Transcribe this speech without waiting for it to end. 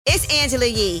It's Angela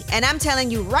Yee, and I'm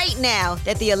telling you right now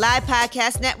that the Alive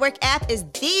Podcast Network app is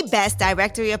the best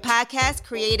directory of podcasts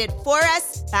created for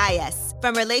us, by us.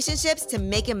 From relationships to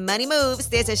making money moves,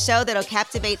 there's a show that'll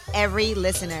captivate every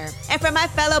listener. And for my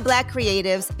fellow Black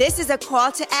creatives, this is a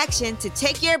call to action to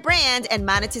take your brand and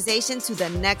monetization to the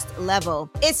next level.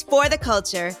 It's for the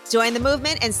culture. Join the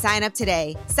movement and sign up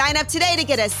today. Sign up today to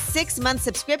get a 6-month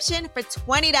subscription for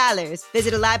 $20.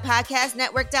 Visit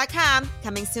AlivePodcastNetwork.com,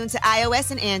 coming soon to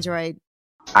iOS and Android.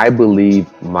 I believe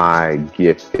my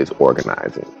gift is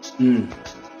organizing.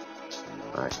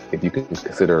 Right. If you can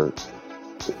consider,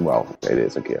 well, it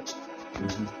is a gift.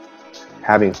 Mm-hmm.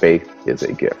 Having faith is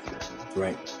a gift.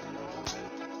 Right.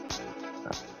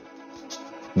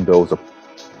 Those are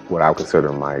what I would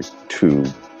consider my 2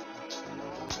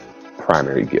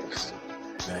 primary gifts.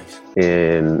 Nice.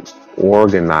 In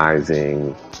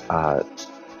organizing,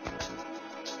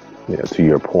 to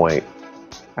your point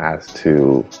as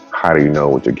to how do you know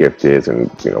what your gift is,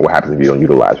 and what happens if you don't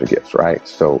utilize your gifts, right?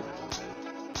 So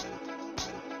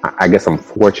I guess I'm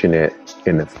fortunate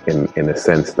in the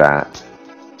sense that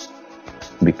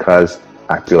because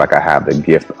I feel like I have the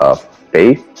gift of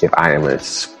faith, if I am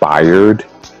inspired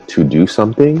to do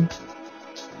something,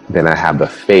 then I have the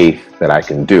faith that I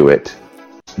can do it,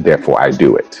 therefore I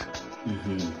do it.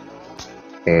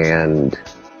 Mm-hmm. And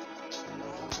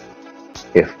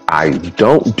if I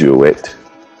don't do it,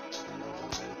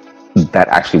 that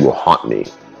actually will haunt me.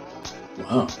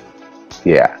 Wow.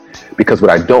 Yeah. Because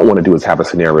what I don't want to do is have a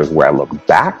scenario where I look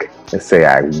back and say,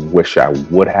 I wish I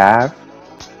would have,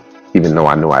 even though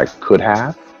I know I could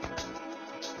have.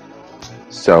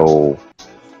 So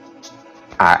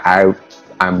I'm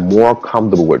more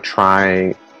comfortable with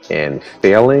trying and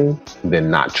failing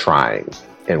than not trying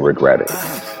and regretting.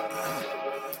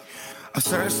 I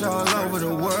searched all over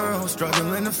the world,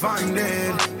 struggling to find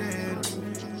it.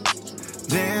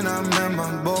 Then I met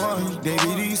my boy,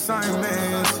 David E.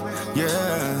 Simons.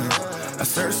 Yeah, I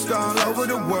searched all over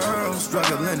the world,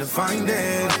 struggling to find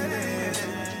it.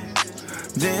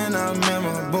 Then I met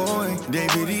my boy,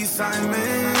 David E. Simons.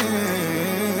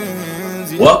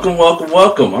 Yeah.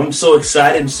 Welcome. I'm so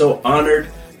excited and so honored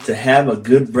to have a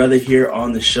good brother here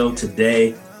on the show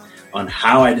today on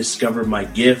How I Discovered My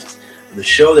Gift, the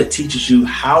show that teaches you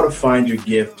how to find your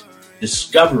gift,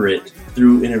 discover it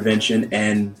through intervention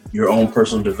and your own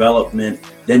personal development,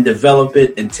 then develop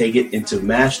it and take it into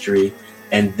mastery,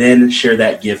 and then share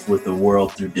that gift with the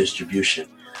world through distribution.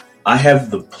 I have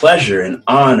the pleasure and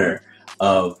honor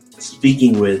of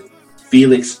speaking with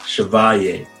Felix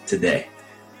Chevalier today.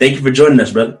 Thank you for joining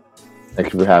us, brother.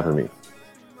 Thank you for having me.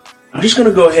 I'm just going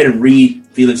to go ahead and read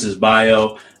Felix's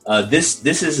bio. This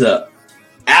is a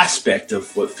aspect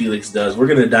of what Felix does. We're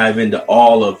going to dive into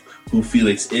all of who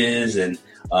Felix is, and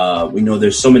we know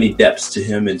there's so many depths to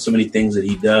him and so many things that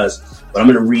he does, but I'm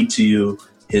going to read to you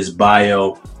his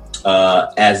bio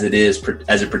as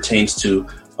it pertains to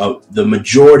the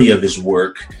majority of his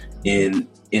work in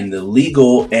the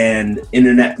legal and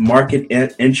internet market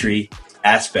entry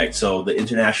aspect. So the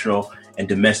international and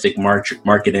domestic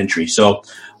market entry. So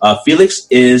Felix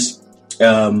is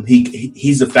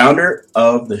he's the founder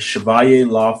of the Chevalier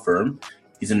Law Firm.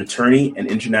 He's an attorney and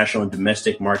international and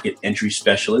domestic market entry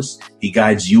specialist. He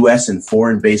guides U.S. and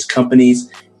foreign-based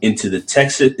companies into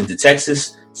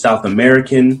Texas, South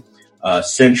American,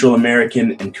 Central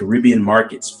American, and Caribbean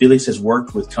markets. Felix has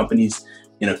worked with companies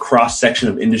in a cross-section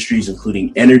of industries,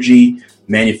 including energy,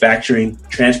 manufacturing,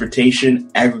 transportation,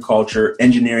 agriculture,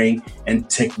 engineering, and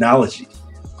technology.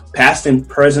 Past and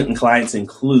present clients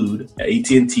include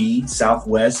AT&T,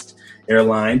 Southwest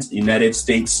Airlines, United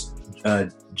States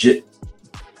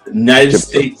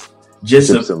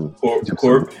Gypsum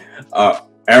Corp,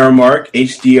 Aramark,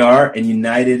 HDR, and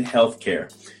United Healthcare.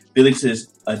 Felix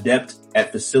is adept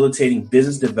at facilitating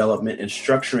business development and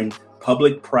structuring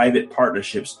public-private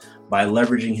partnerships by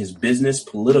leveraging his business,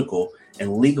 political,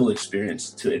 and legal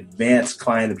experience to advance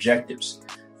client objectives.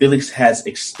 Felix has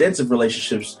extensive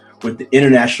relationships with the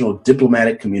international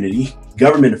diplomatic community,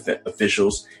 government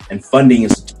officials, and funding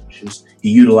institutions he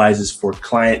utilizes for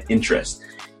client interest.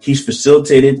 He's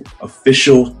facilitated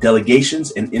official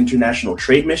delegations and international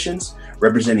trade missions,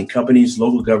 representing companies,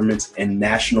 local governments, and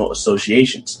national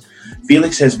associations.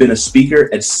 Felix has been a speaker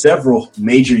at several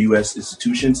major U.S.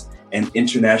 institutions and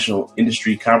international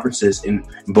industry conferences in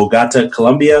Bogota,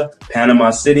 Colombia,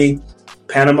 Panama City,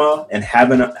 Panama, and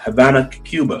Havana,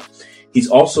 Cuba. He's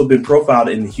also been profiled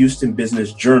in the Houston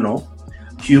Business Journal,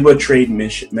 Cuba Trade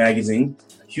Magazine,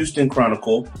 Houston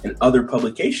Chronicle, and other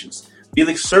publications.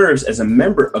 Felix serves as a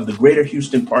member of the Greater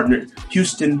Houston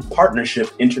Partnership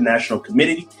International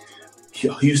Committee,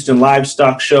 Houston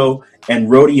Livestock Show, and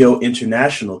Rodeo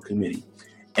International Committee,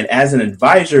 and as an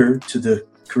advisor to the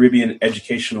Caribbean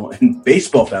Educational and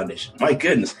Baseball Foundation. My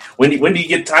goodness, when do you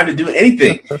get time to do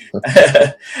anything?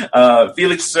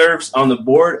 Felix serves on the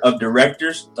board of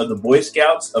directors of the Boy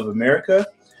Scouts of America,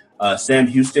 Sam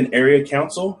Houston Area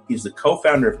Council. He's the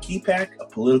co-founder of KeyPAC, a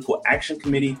political action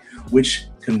committee which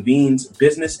convenes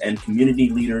business and community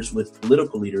leaders with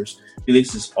political leaders.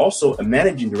 Felix is also a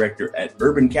managing director at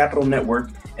Urban Capital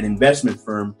Network, an investment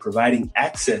firm providing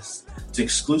access to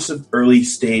exclusive early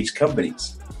stage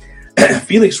companies.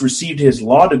 Felix received his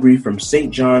law degree from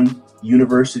St. John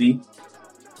University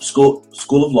School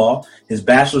of Law, his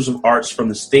Bachelor's of Arts from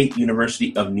the State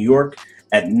University of New York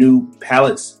at New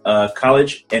Paltz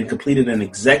College, and completed an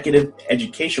executive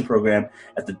education program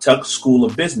at the Tuck School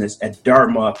of Business at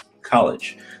Dartmouth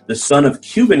College. The son of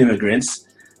Cuban immigrants,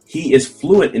 he is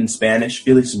fluent in Spanish.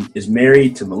 Felix is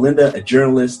married to Melinda, a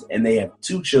journalist, and they have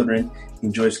 2 children. He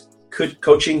enjoys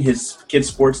coaching his kids'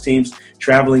 sports teams,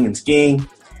 traveling and skiing.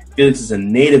 Felix is a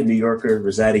native New Yorker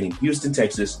residing in Houston,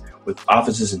 Texas, with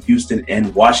offices in Houston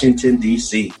and Washington,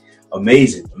 D.C.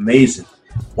 Amazing, amazing.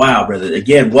 Wow, brother.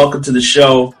 Again, welcome to the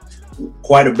show.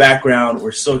 Quite a background.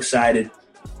 We're so excited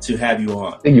to have you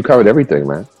on. I think you covered everything,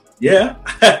 man. Yeah.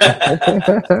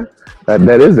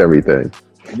 that is everything.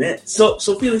 Man. So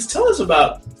Felix, tell us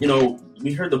about,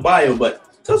 we heard the bio,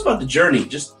 but tell us about the journey.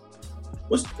 Just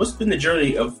what's been the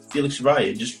journey of Felix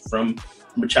Chevalier, just from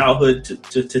childhood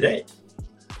to today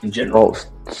in general? Well,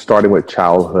 starting with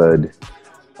childhood,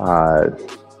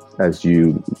 as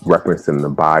you referenced in the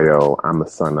bio, I'm a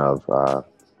son of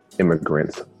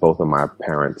immigrants. Both of my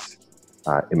parents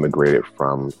immigrated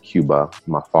from Cuba.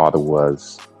 My father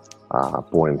was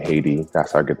born in Haiti.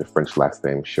 That's how I get the French last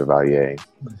name, Chevalier.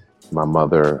 My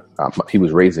mother, he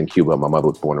was raised in Cuba. My mother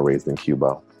was born and raised in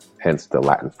Cuba, hence the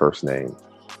Latin first name.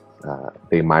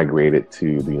 They migrated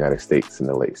to the United States in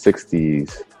the late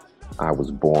 60s. I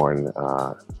was born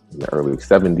in the early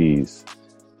 70s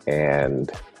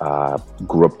and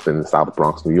grew up in the South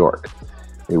Bronx, New York.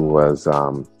 It was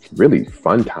really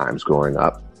fun times growing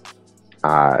up.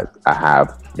 I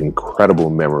have incredible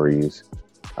memories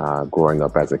growing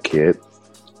up as a kid.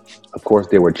 Of course,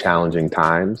 there were challenging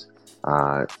times.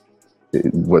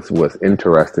 What's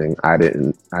interesting, I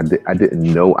didn't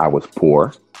know I was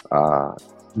poor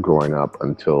growing up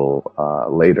until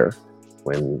later,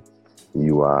 when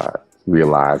you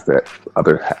realize that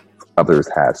others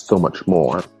have so much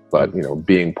more. But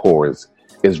being poor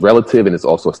is relative, and it's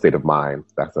also a state of mind.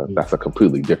 That's a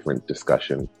completely different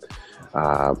discussion.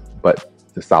 But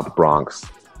the South Bronx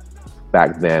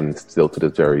back then, still to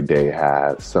this very day,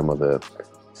 has some of the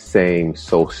same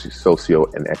socio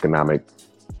and economic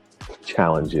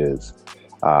challenges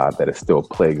that is still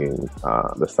plaguing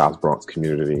the South Bronx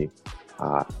community.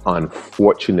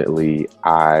 Unfortunately,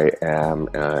 I am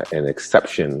an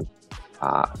exception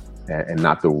and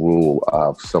not the rule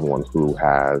of someone who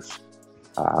has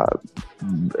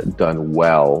done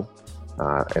well.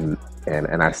 And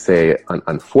I say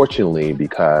unfortunately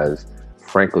because,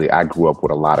 frankly, I grew up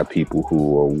with a lot of people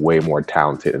who were way more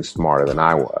talented and smarter than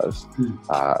I was.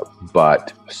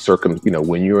 But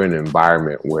when you're in an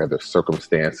environment where the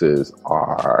circumstances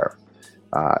are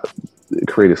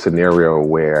create a scenario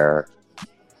where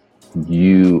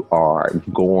you are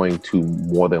going to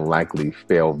more than likely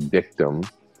fall victim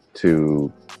to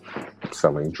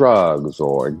selling drugs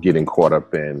or getting caught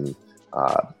up in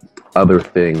other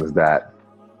things that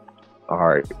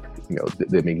are,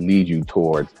 that may lead you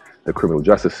towards the criminal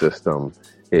justice system,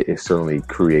 it certainly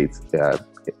creates an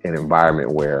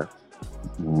environment where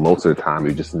most of the time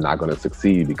you're just not going to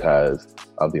succeed because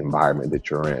of the environment that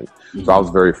you're in. So I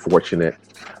was very fortunate.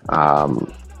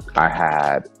 I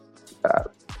had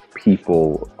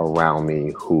people around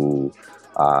me who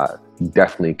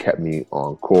definitely kept me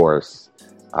on course.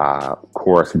 Of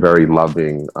course, very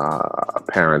loving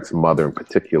parents, mother in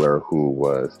particular, who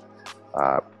was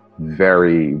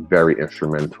very, very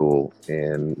instrumental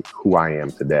in who I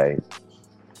am today.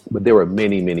 But there were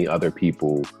many, many other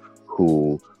people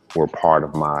who were part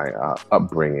of my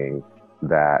upbringing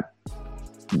that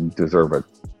deserve a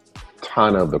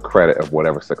ton of the credit of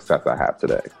whatever success I have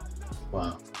today.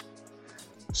 Wow.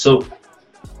 So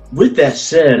with that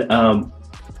said,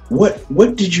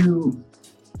 what did you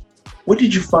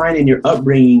find in your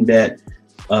upbringing that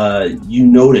you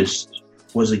noticed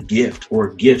was a gift or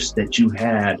gifts that you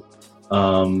had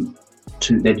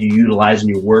that you utilize in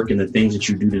your work and the things that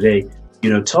you do today?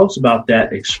 Tell us about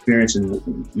that experience,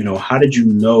 and how did you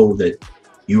know that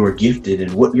you were gifted,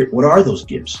 and what are those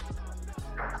gifts?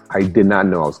 I did not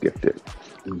know I was gifted.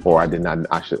 or I did not.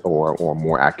 Or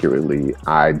more accurately,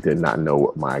 I did not know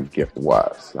what my gift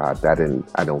was. I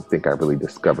don't think I really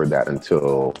discovered that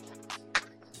until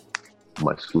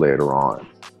much later on.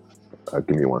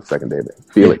 Give me 1 second, David.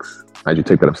 Felix, how'd you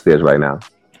take that upstairs right now?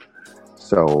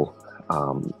 So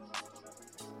I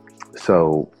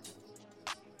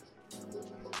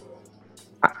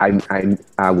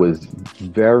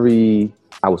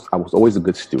was always a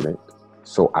good student.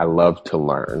 So I love to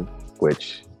learn,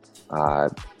 which I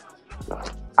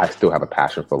still have a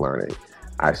passion for learning.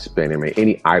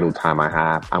 Any idle time I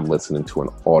have, I'm listening to an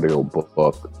audio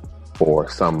book or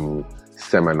some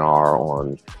seminar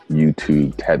on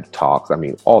YouTube, TED Talks. I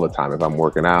mean, all the time. If I'm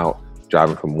working out,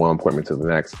 driving from one appointment to the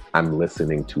next, I'm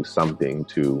listening to something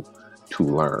to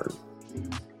learn.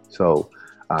 So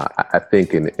I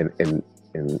think in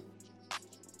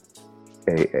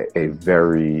a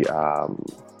very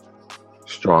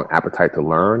strong appetite to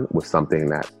learn was something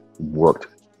that worked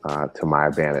to my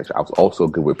advantage. I was also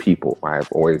good with people.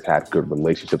 I've always had good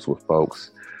relationships with folks.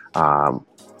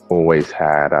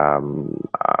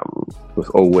 Was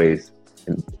always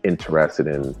interested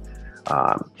in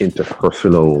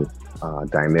interpersonal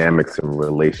dynamics and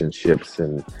relationships.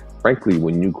 And frankly,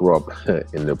 when you grow up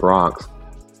in the Bronx,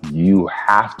 you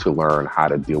have to learn how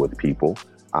to deal with people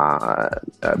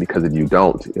because if you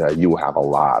don't, you will have a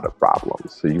lot of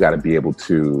problems. So you got to be able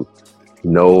to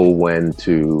know when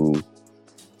to.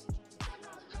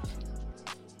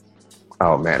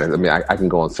 Oh man! I mean, I can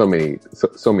go on so many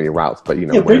routes, but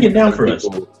break it down for us.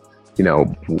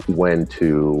 When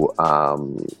to. I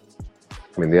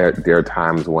mean, there are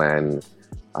times when.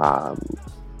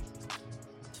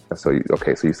 So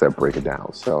you said break it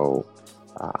down. So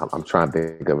I'm trying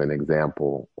to think of an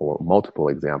example or multiple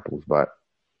examples, but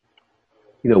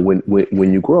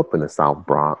when you grow up in the South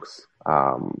Bronx,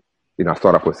 I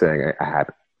start off with saying I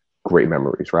had great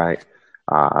memories, right?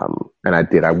 And I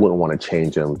did. I wouldn't want to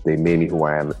change them. They made me who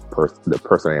I am, the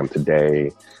person I am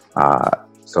today.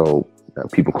 So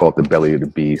people call it the belly of the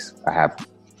beast. I have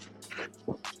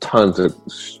tons of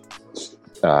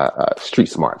street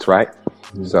smarts, right?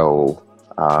 Mm-hmm. So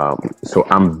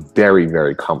I'm very,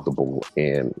 very comfortable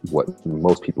in what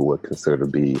most people would consider to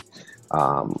be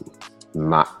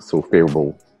not so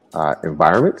favorable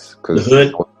environments. Because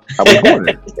I was born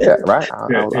in it, right?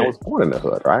 I was born in the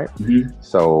hood, right? Mm-hmm.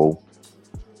 So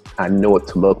I know what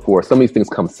to look for. Some of these things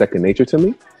come second nature to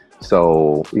me.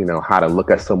 So, how to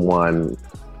look at someone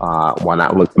while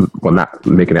not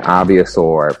making it obvious,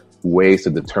 or ways to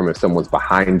determine if someone's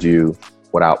behind you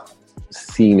without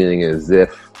seeming as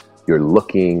if you're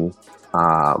looking.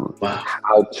 Wow.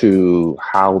 How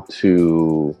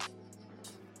to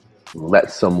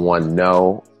let someone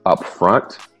know up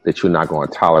front that you're not going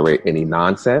to tolerate any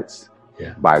nonsense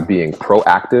by being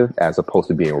proactive as opposed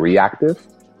to being reactive.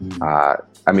 Mm-hmm.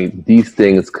 I mean, these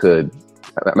things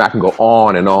I can go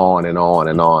on and on and on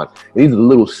and on. And these are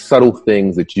little subtle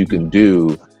things that you can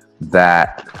do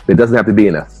that it doesn't have to be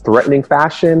in a threatening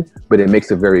fashion, but it makes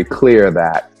it very clear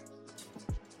that,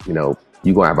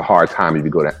 you're going to have a hard time if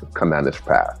you come down this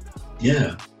path.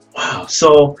 Yeah. Wow.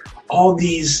 So all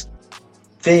these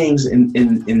things in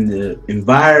the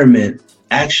environment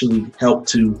actually help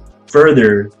to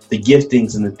further the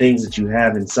giftings and the things that you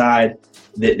have inside,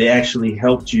 that they actually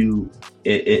helped you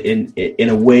in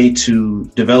a way to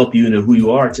develop you into who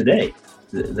you are today.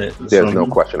 There's no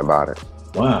question about it.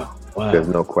 Wow. There's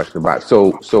no question about it.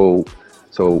 So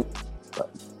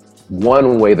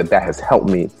one way that has helped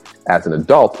me as an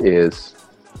adult is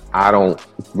I don't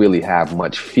really have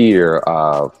much fear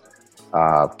of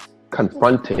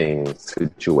confronting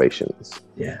situations,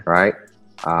 right?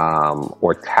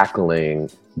 Or tackling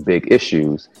big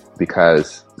issues,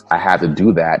 because I had to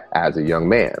do that as a young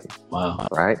man. Wow.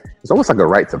 Right? It's almost like a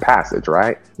rite of passage,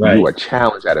 right? You are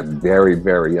challenged at a very,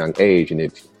 very young age. And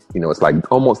if, it's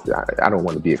like almost, I don't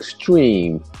want to be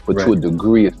extreme, but to a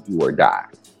degree, it's do or die.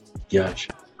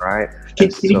 Gotcha. Right?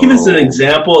 Can you give us an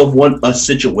example of a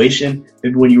situation,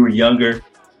 maybe when you were younger,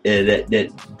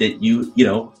 that you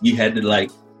had to like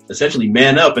essentially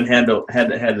man up and had to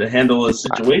handle a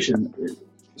situation?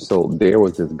 So there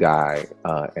was this guy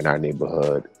in our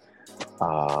neighborhood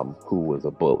who was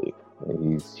a bully.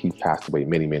 And he passed away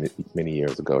many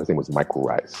years ago. His name was Michael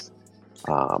Rice.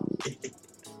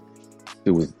 It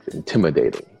was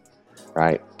intimidating,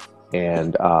 right?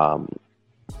 And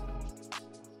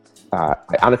I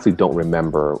honestly don't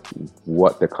remember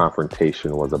what the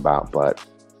confrontation was about, but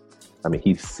I mean,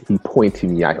 he pointed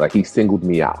me out, like he singled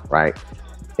me out, right?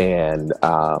 And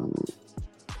now,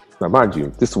 mind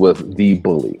you, this was the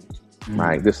bully,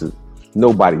 right? This is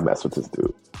nobody messed with this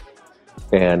dude.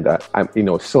 And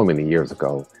so many years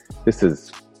ago. This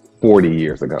is 40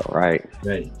 years ago, right?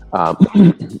 Right.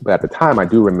 But at the time, I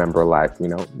do remember, like, you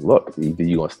know, look, either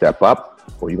you're going to step up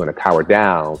or you're going to cower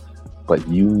down. But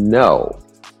you know,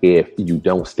 if you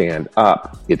don't stand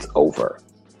up, it's over.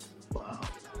 Wow.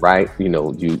 Right? You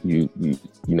know, you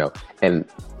know,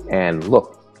 and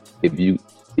look, if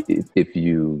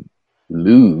you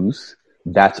lose,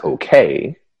 that's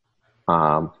okay.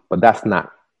 But that's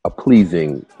not a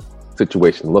pleasing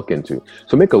situation to look into.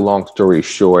 So make a long story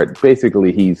short,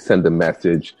 basically he sent a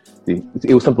message.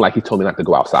 It was something like he told me not to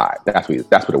go outside. That's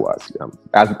what it was.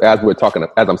 As we're talking,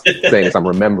 as I'm saying this, I'm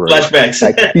remembering. Flashbacks.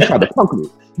 Like, he tried to punk me.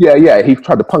 Yeah. He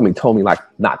tried to punk me, told me like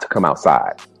not to come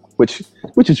outside, which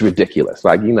is ridiculous.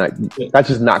 Like, you know, that's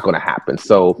just not going to happen.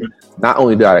 So not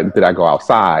only did I go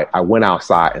outside, I went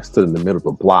outside and stood in the middle of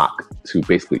the block to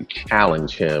basically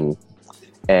challenge him,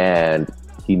 and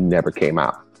he never came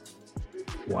out.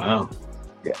 Wow.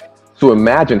 Yeah. So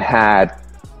imagine had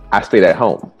I stayed at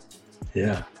home.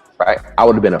 Yeah. Right. I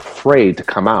would have been afraid to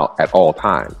come out at all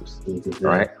times. Mm-hmm.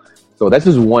 Right. So that's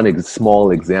just one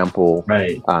small example.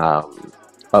 Right.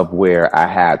 Of where I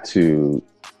had to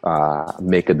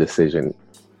make a decision,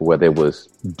 whether it was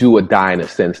do or die, in a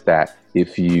sense that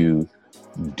if you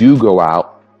do go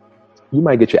out, you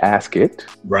might get your ass kicked.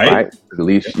 Right. At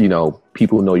least, you know,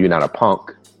 people know you're not a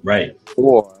punk. Right.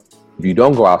 Or if you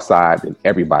don't go outside, then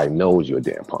everybody knows you're a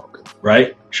damn punk.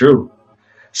 Right. True.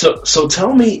 So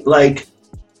tell me, like,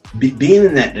 being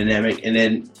in that dynamic, and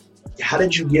then how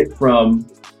did you get from,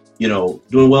 you know,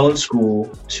 doing well in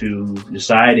school to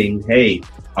deciding, hey,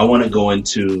 I want to go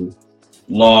into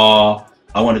law,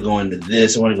 I want to go into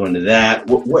this, I want to go into that.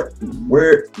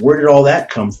 Where did all that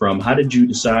come from? How did you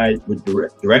decide what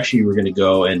direction you were going to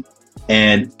go? And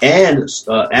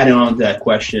adding on to that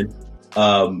question,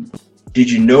 did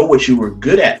you know what you were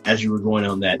good at as you were going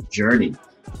on that journey?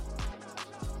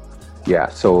 Yeah,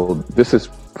 so this is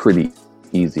pretty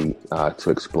easy to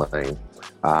explain.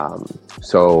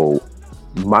 So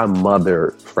my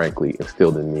mother, frankly,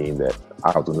 instilled in me that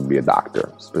I was going to be a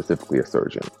doctor, specifically a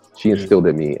surgeon. She instilled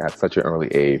in me at such an early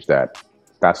age that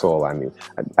that's all I knew.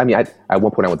 I mean, at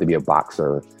one point I wanted to be a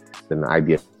boxer. Then the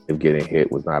idea of getting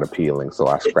hit was not appealing, so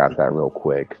I scrapped that real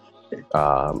quick.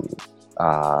 I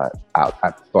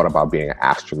thought about being an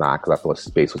astronaut because I thought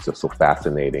space was just so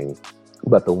fascinating.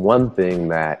 But the one thing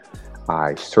that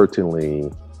I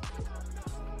certainly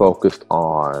focused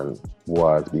on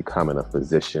was becoming a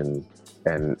physician,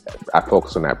 and I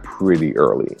focused on that pretty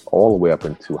early, all the way up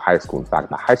into high school. In fact,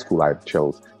 the high school I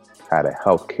chose had a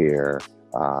healthcare,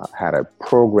 had a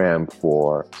program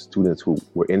for students who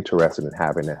were interested in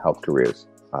having a health careers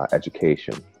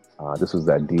education. This was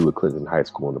at DeWitt Clinton High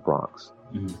School in the Bronx.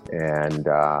 Mm-hmm. And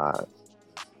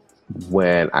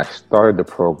when I started the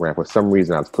program, for some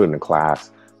reason I was put in a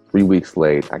class 3 weeks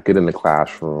late. I get in the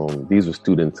classroom. These were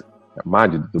students,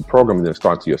 mind you, the program didn't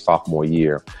start until your sophomore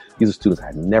year. These are students I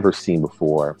had never seen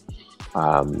before.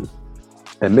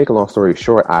 And make a long story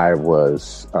short, I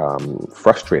was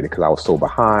frustrated because I was so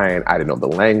behind. I didn't know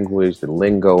the language, the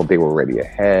lingo. They were already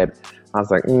ahead. I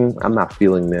was like, I'm not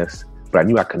feeling this. But I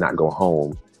knew I could not go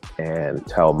home and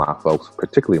tell my folks,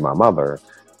 particularly my mother,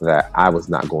 that I was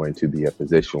not going to be a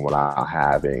physician without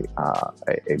having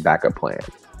a backup plan.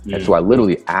 Mm. And so I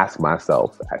literally asked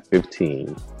myself at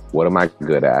 15, what am I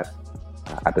good at?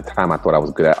 At the time, I thought I was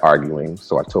good at arguing.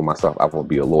 So I told myself I will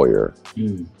be a lawyer.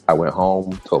 Mm. I went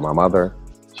home, told my mother.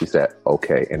 She said,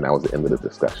 okay. And that was the end of the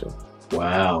discussion.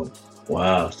 Wow.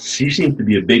 She seems to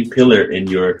be a big pillar in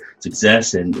your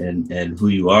success and who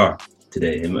you are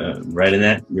today. Am I right in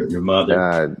that? Your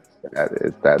mother?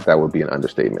 That would be an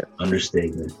understatement.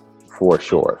 For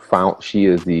sure. She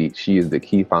is the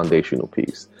key foundational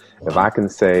piece. Wow. If I can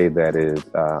say that is,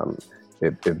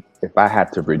 if I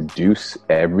had to reduce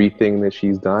everything that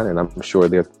she's done, and I'm sure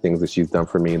there are things that she's done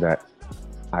for me that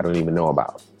I don't even know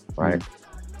about, right?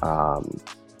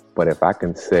 But if I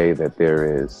can say that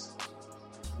there is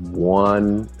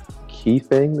one key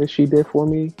thing that she did for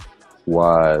me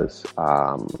was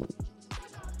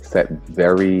set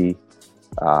very.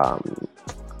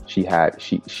 She had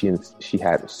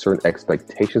certain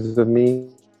expectations of me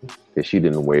that she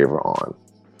didn't waver on.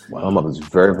 Wow. My mother was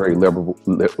very, very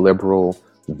liberal,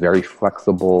 very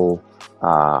flexible.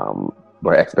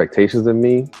 But expectations of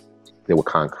me, they were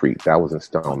concrete. That was in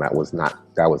stone. That was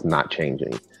not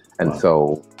changing. And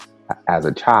so, as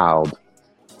a child,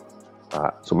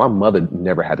 so my mother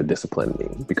never had to discipline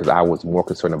me because I was more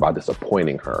concerned about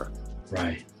disappointing her,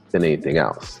 than anything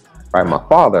else. Right? My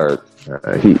father,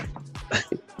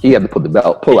 he had to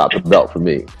pull out the belt for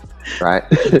me, right?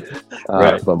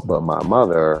 But my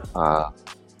mother,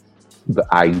 the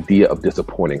idea of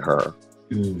disappointing her,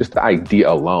 just the idea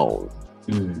alone,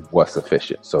 was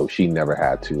sufficient. So she never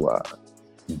had to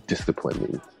discipline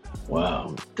me.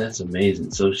 Wow, that's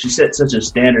amazing. So she set such a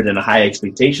standard and a high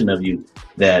expectation of you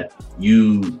that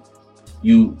you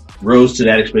rose to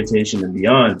that expectation and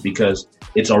beyond, because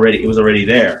it was already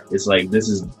there. It's like, this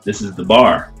is the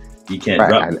bar. You can't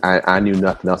drop it. I knew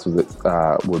nothing else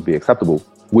would be acceptable,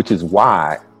 which is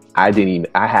why I knew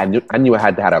I had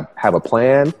to have a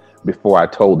plan before I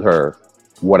told her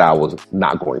what I was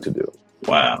not going to do.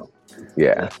 Wow.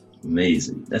 Yeah. That's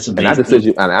amazing. That's And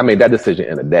amazing. I made that decision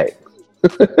in a day.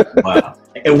 Wow.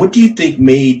 And what do you think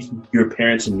made your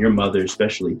parents and your mother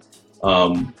especially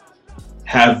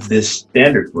have this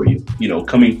standard for you? You know,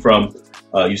 coming from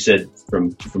you said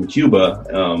from Cuba,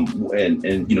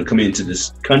 and you know, coming into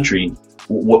this country,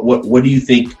 what do you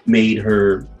think made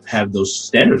her have those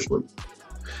standards for you?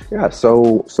 Yeah,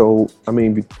 so I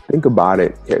mean, if you think about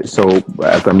it. So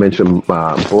as I mentioned,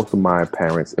 both of my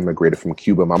parents immigrated from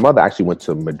Cuba. My mother actually went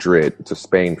to Madrid, to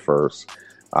Spain first.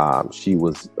 She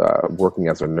was working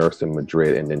as a nurse in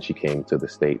Madrid, and then she came to the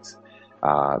States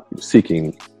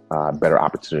seeking better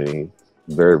opportunity.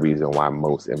 Very reason why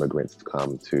most immigrants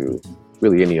come to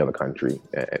really any other country,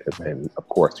 and of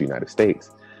course the United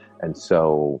States. And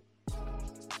so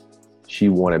she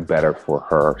wanted better for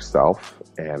herself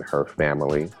and her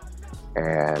family.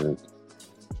 And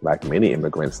like many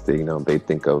immigrants, they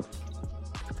think of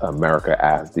America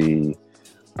as the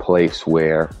place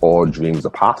where all dreams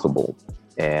are possible.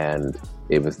 And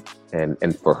it was, and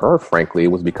for her, frankly, it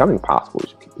was becoming possible.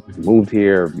 She moved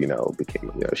here,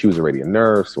 she was already a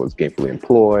nurse, was gainfully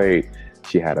employed.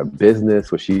 She had a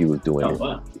business where she was doing, Oh,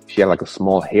 wow. She had like a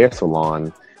small hair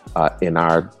salon in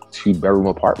our 2-bedroom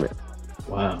apartment.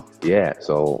 Wow. Yeah.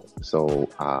 So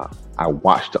I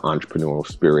watched the entrepreneurial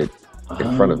spirit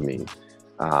in front of me.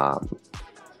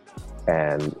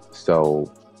 And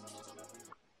so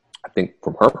I think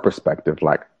from her perspective,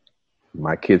 like,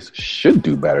 my kids should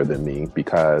do better than me,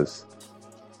 because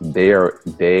they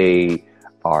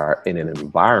are in an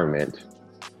environment,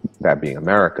 that being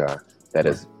America, that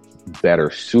is better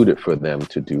suited for them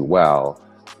to do well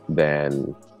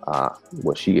than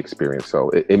what she experienced. So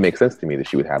it makes sense to me that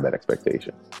she would have that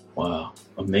expectation. Wow.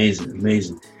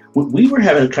 Amazing. We were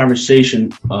having a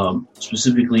conversation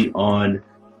specifically on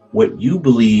what you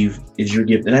believe is your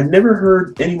gift. And I've never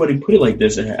heard anybody put it like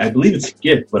this. And I believe it's a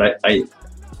gift, but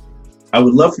I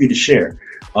would love for you to share.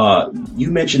 You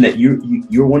mentioned that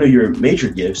you're one of your major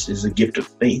gifts is the gift of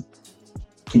faith.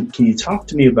 Can you talk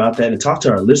to me about that and talk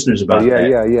to our listeners about that?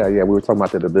 Yeah. We were talking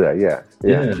about that today.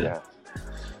 Yeah.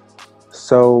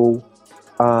 So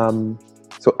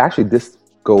actually, this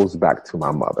goes back to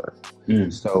my mother.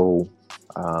 So,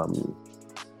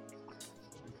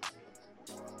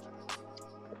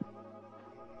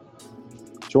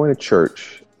 joined a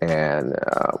church, and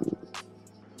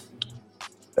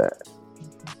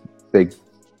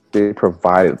they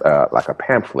provided like a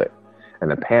pamphlet, and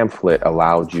the pamphlet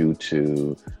allowed you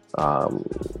to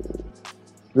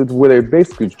where they're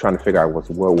basically trying to figure out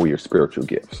what were your spiritual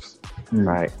gifts,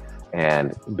 right?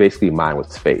 And basically mine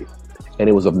was faith, and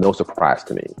it was of no surprise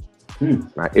to me.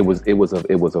 Right? It was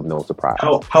of no surprise.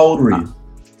 How old were you?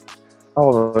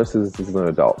 This is an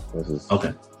adult.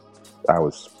 Okay. I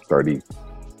was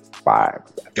 35.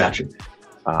 Gotcha.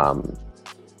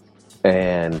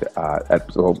 And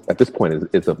at this point,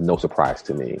 it's of no surprise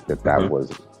to me that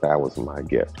was my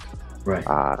gift. Right.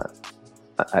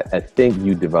 I think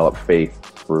you develop faith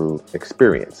through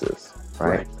experiences,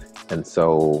 right? And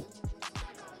so,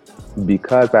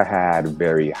 because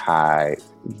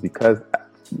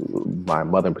my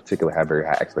mother in particular had very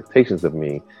high expectations of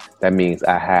me, that means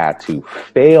I had to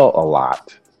fail a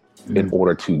lot in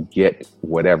order to get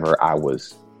whatever I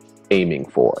was aiming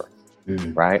for,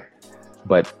 right?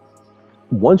 But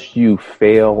once you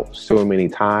fail so many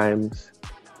times,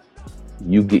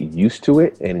 you get used to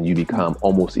it and you become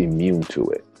almost immune to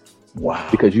it. Wow.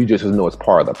 Because you just know it's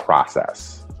part of the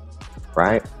process,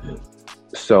 right?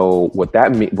 So what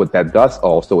that does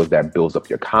also is that builds up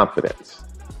your confidence.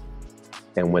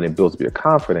 And when it builds up your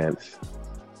confidence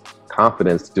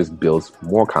just builds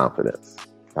more confidence,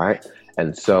 right?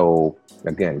 And so,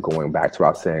 again, going back to what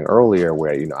I was saying earlier,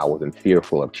 where, I wasn't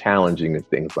fearful of challenging and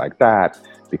things like that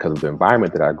because of the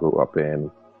environment that I grew up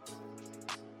in,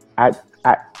 I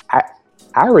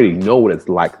already know what it's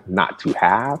like not to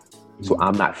have, so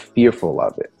I'm not fearful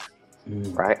of it,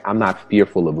 right? I'm not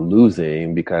fearful of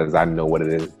losing because I know what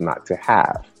it is not to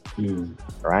have,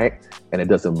 right? And it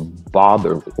doesn't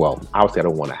bother, well, obviously I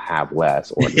don't want to have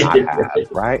less or not have,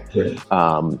 right?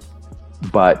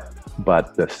 But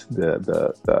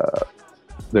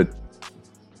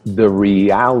the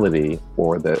reality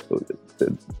or the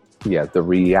yeah, the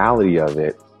reality of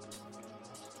it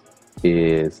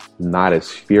is not as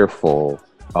fearful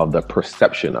of the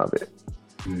perception of it.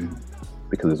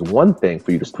 Because it's one thing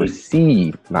for you to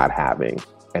perceive not having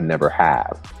and never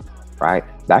have, right?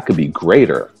 That could be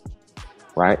greater,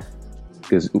 right?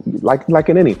 Because like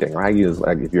in anything, right?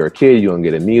 Like if you're a kid, you're gonna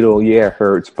get a needle, yeah, it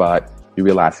hurts, but you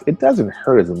realize it doesn't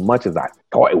hurt as much as I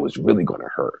thought it was really gonna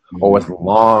hurt, or as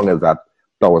long as I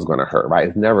thought it was gonna hurt, right?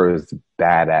 It's never as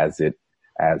bad as it,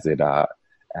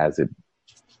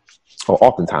 or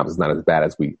oftentimes it's not as bad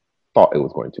as we thought it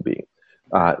was going to be.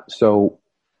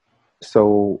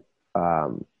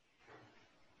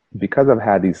 Because I've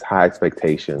had these high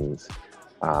expectations,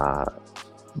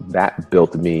 that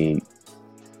built me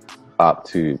up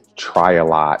to try a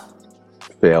lot,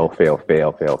 fail,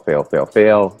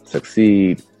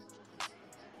 succeed,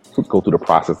 go through the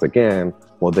process again.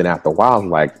 Well, then after a while,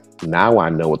 like, now I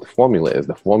know what the formula is.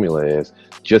 The formula is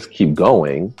just keep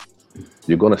going.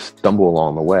 You're going to stumble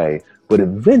along the way, but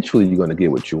eventually you're going to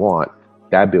get what you want.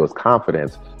 That builds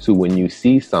confidence. So when you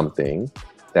see something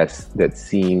that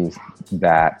seems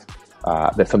that's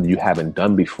something you haven't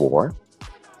done before,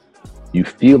 you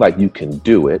feel like you can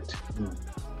do it.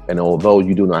 And although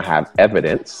you do not have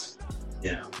evidence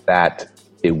that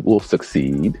it will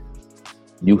succeed,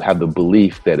 you have the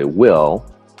belief that it will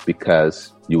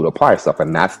because you would apply stuff.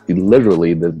 And that's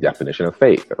literally the definition of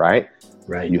faith, right?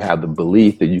 Right. You have the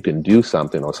belief that you can do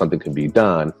something or something can be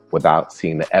done without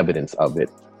seeing the evidence of it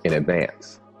in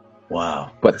advance.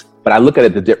 Wow. But I look at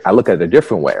it a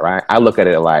different way, right? I look at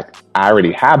it like I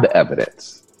already have the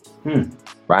evidence,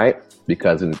 right?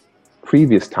 Because in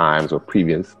previous times or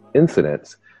previous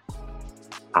incidents,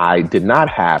 I did not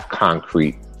have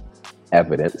concrete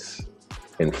evidence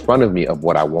in front of me of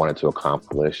what I wanted to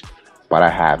accomplish, but I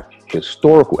have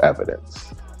historical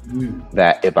evidence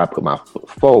that if I put my foot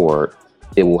forward,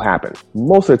 it will happen.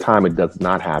 Most of the time, it does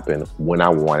not happen when I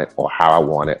want it or how I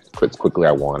want it, as quickly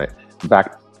I want it. In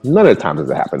fact, none of the time does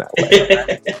it happen that way.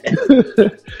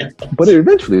 But it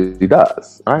eventually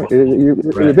does, right? It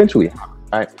eventually happens,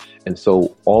 right? And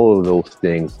so all of those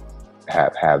things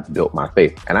have built my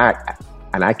faith. And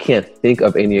I can't think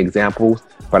of any examples,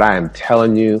 but I am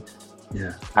telling you,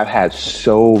 I've had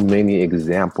so many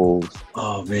examples.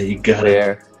 Oh man, you got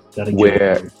it.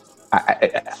 Where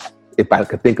if I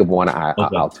could think of one,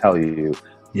 I'll tell you.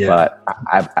 Yeah. But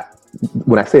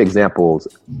when I say examples,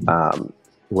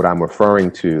 what I'm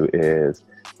referring to is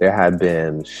there have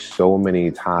been so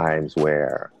many times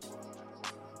where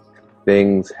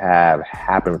things have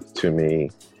happened to me,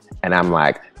 and I'm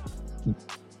like,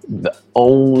 the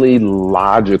only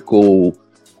logical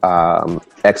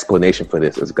explanation for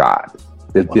this is God.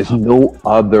 There's no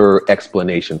other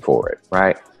explanation for it,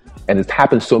 right? And it's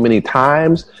happened so many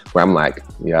times where I'm like,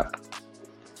 yeah.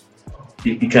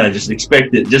 You kind of just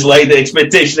expect it, just like the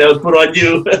expectation that was put on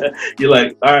you. You're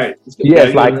like, all right.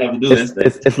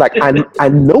 It's like I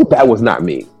know that was not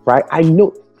me, right? I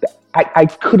know I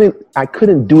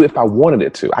couldn't do it if I wanted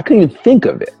it to. I couldn't even think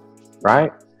of it,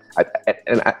 right?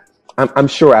 I'm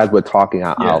sure as we're talking,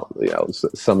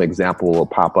 some example will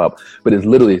pop up, but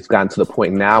it's gotten to the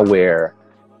point now where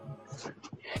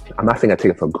I'm not saying I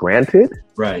take it for granted.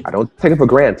 Right. I don't take it for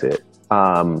granted.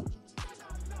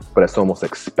 But it's almost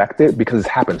expected because it's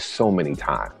happened so many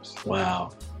times.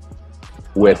 Wow.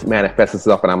 Where it's manifests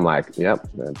itself, and I'm like, yep,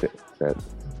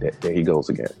 there he goes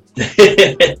again.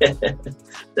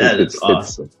 That is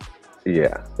awesome.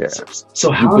 Yeah.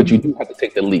 So how? But you do have to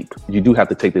take the leap. You do have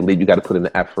to take the leap. You got to put in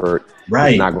the effort. Right.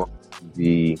 It's not going to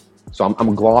be. So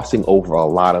I'm glossing over a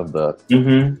lot of the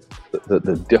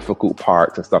difficult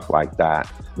parts and stuff like that.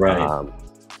 Right.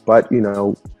 But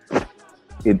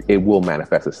it will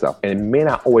manifest itself, and it may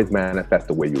not always manifest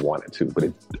the way you want it to, but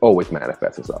it always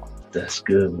manifests itself. That's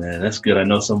good, man. That's good. I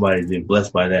know somebody's been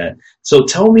blessed by that. So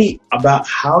tell me about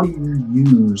how you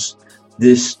use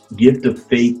this gift of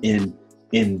faith in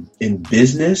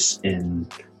business, and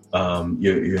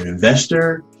you're an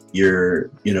investor, you're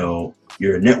a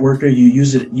networker, you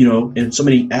use it, in so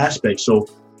many aspects. So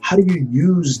how do you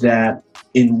use that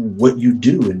in what you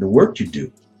do, in the work you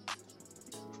do?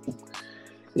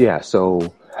 Yeah,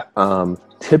 so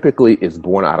typically it's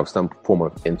born out of some form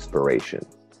of inspiration,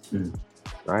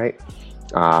 right?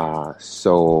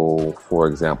 So, for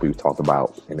example, you talked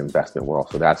about an investment world.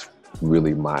 So that's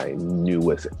really my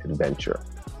newest adventure.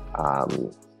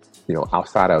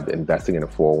 Outside of investing in a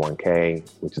 401k,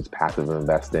 which is passive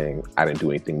investing, I didn't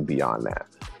do anything beyond that.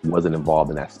 Wasn't involved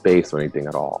in that space or anything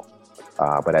at all.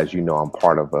 But as you know, I'm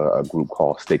part of a group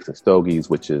called Stakes and Stogies,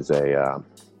 which is a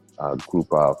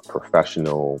group of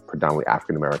professional, predominantly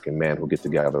African-American men who get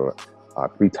together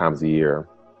 3 times a year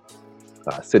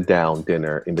sit down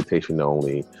dinner, invitation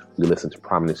only. We listen to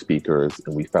prominent speakers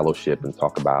and we fellowship and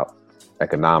talk about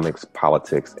economics,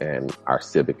 politics, and our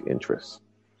civic interests.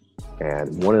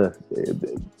 And one of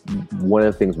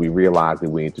the things we realized that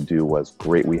we need to do was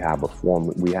great. We have the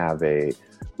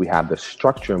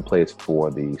structure in place for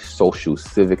the social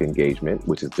civic engagement,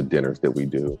 which is the dinners that we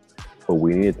do. But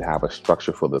we needed to have a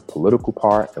structure for the political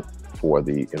part and for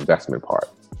the investment part.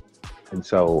 And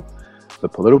so the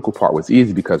political part was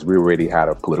easy because we already had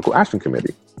a political action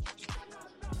committee.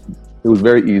 It was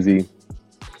very easy.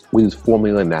 We just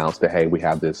formally announced that, hey, we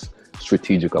have this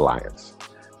strategic alliance.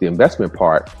 The investment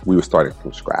part, we were starting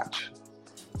from scratch.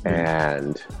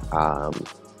 And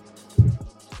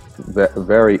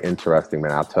very interesting,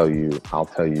 man. I'll tell you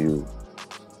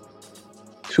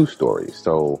 2 stories.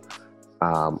 So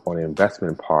on the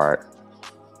investment part,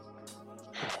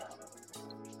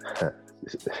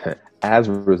 as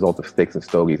a result of Steaks and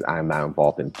Stogies, I'm now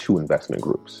involved in 2 investment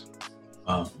groups.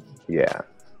 Yeah.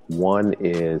 One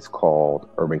is called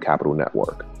Urban Capital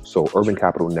Network. So Urban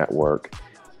Capital Network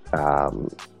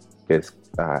has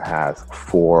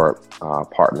 4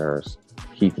 partners: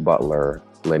 Keith Butler,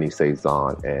 Lenny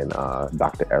Saison, and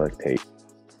Dr. Eric Tate.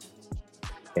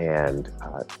 And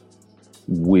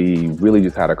we really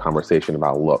just had a conversation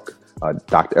about, look,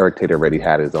 Dr. Eric Tate already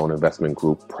had his own investment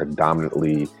group,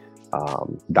 predominantly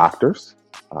doctors.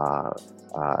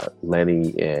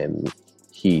 Lenny and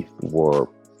Keith were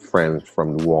friends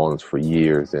from New Orleans for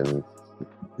years and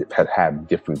had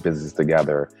different businesses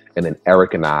together. And then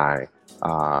Eric and I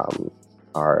are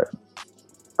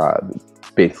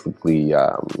basically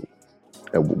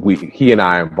he and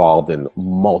I are involved in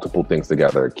multiple things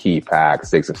together: Key Pack,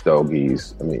 Steaks and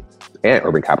Stogies, and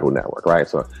Urban Capital Network, right?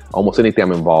 So almost anything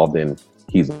I'm involved in,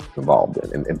 he's involved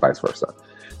in, and vice versa.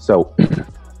 So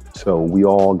we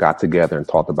all got together and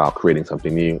talked about creating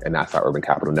something new, and that's how Urban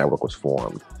Capital Network was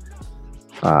formed.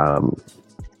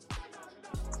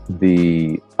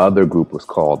 The other group is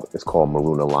called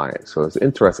Maroon Alliance. So it's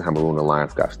interesting how Maroon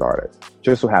Alliance got started.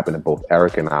 Just so happened that both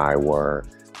Eric and I were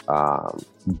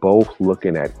both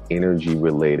looking at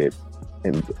energy-related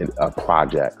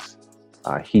projects.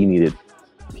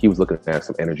 He was looking at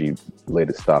some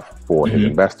energy-related stuff for his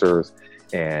investors,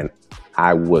 and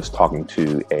I was talking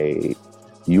to a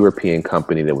European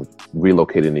company that was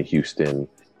relocated in Houston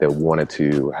that wanted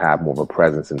to have more of a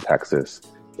presence in Texas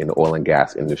in the oil and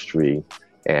gas industry.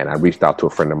 And I reached out to a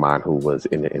friend of mine who was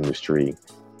in the industry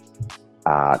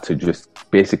to just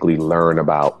basically learn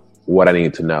about what I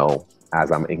needed to know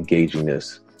as I'm engaging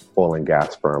this oil and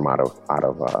gas firm out of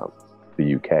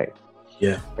the UK.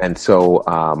 Yeah. And so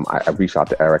I reached out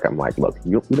to Eric. I'm like, look,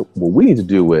 what we need to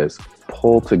do is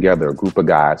pull together a group of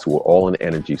guys who are all in the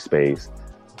energy space,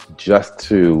 just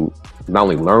to not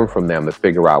only learn from them, to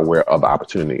figure out where other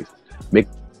opportunities. Make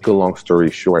a long story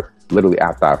short, literally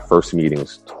after our first meeting, it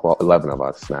was 11 of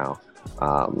us now.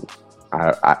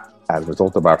 As a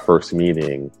result of our first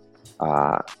meeting,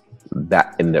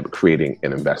 that ended up creating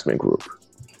an investment group.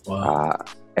 Wow.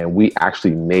 And we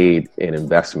actually made an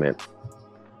investment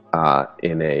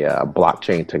in a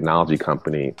blockchain technology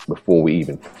company before we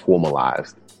even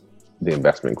formalized the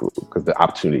investment group, because the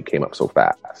opportunity came up so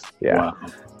fast. Yeah. Wow.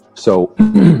 So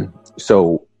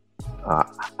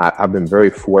I've been very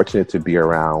fortunate to be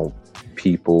around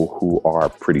people who are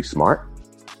pretty smart,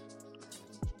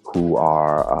 who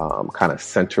are kind of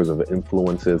centers of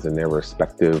influences in their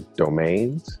respective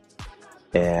domains.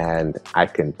 And I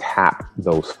can tap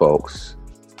those folks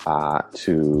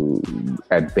to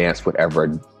advance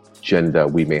whatever agenda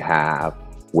we may have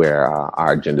where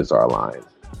our agendas are aligned.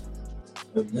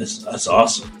 That's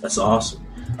awesome. That's awesome.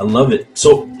 I love it.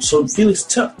 So Felix,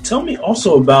 tell me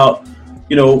also about,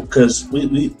 because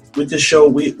we with this show,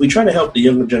 we try to help the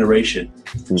younger generation.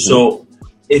 Mm-hmm. So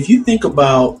if you think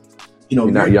about,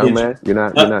 you're not young, man. You're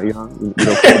not young.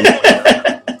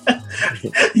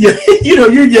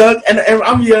 You're young, and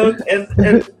I'm young,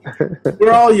 and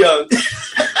we're all young.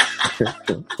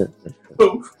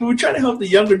 But we try to help the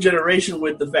younger generation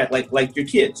with the fact, like your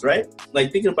kids, right?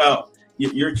 Like thinking about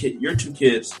your 2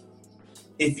 kids.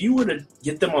 If you were to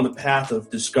get them on the path of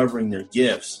discovering their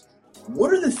gifts,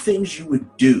 what are the things you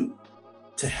would do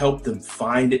to help them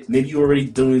find it? Maybe you're already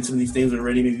doing some of these things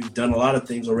already. Maybe you've done a lot of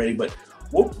things already. But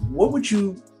what would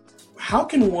you? How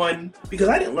can one? Because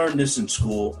I didn't learn this in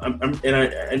school, and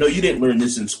I know you didn't learn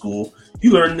this in school.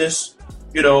 You learned this,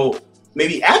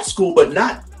 maybe at school, but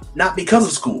not because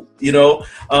of school.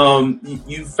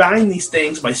 You find these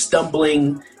things by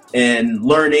stumbling and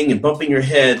learning and bumping your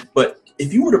head. But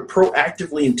if you were to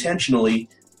proactively, intentionally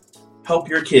help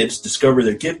your kids discover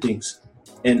their giftings,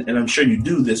 and I'm sure you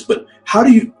do this, but how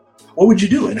do what would you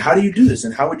do? And how do you do this?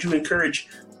 And how would you encourage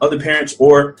other parents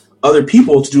or other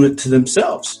people to do it to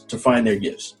themselves to find their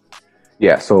gifts?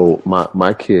 Yeah, so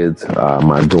my kids,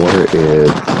 my daughter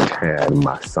is 10,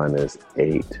 my son is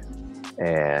 8,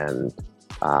 and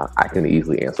I can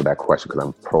easily answer that question because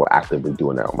I'm proactively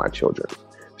doing that with my children.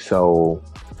 So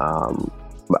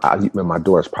my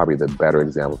daughter is probably the better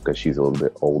example because she's a little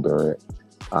bit older.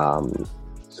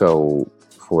 So,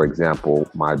 for example,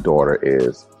 my daughter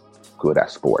is good at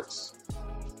sports.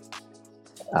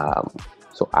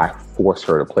 So I force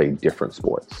her to play different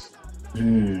sports.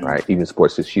 Right, even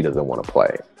sports that she doesn't want to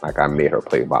play. Like I made her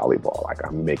play volleyball. Like I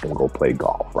make them go play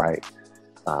golf. Right,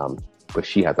 but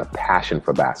she has a passion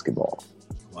for basketball.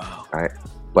 Wow. Right,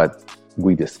 but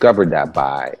we discovered that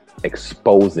by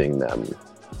exposing them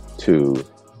to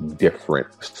different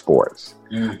sports.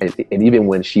 And even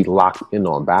when she locked in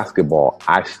on basketball,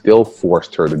 I still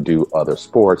forced her to do other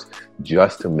sports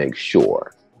just to make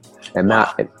sure. And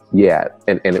now,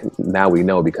 now we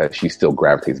know because she still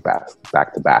gravitates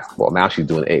back to basketball. Now she's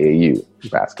doing AAU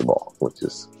basketball, which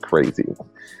is crazy.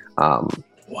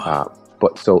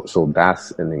 But so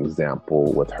that's an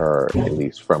example with her, at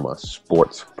least from a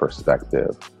sports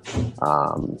perspective.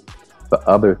 The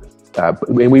other,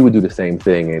 and we would do the same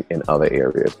thing in other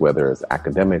areas, whether it's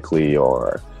academically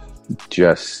or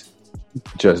just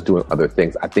doing other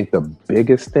things. I think the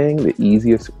biggest thing, the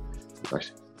easiest.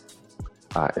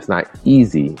 It's not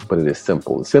easy, but it is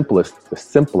simple. The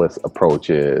simplest approach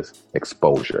is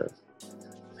exposure.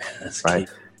 Man, that's right.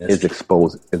 That's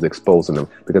exposing them,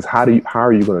 because how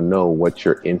are you going to know what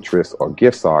your interests or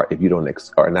gifts are if you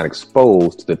are not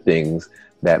exposed to the things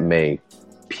that may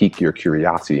pique your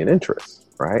curiosity and interest,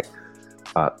 right?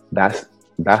 That's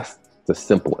the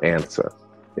simple answer.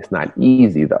 It's not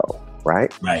easy though.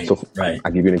 Right. So right.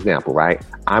 I'll give you an example. Right.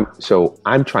 I'm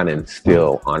trying to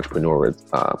instill entrepreneurs.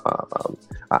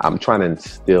 I'm trying to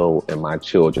instill in my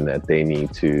children that they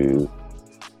need to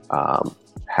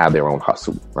have their own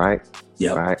hustle. Right.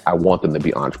 Yeah. Right. I want them to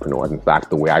be entrepreneurs. In fact,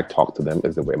 the way I talk to them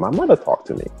is the way my mother talked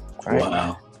to me. Right.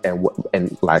 Wow.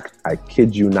 And like, I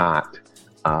kid you not,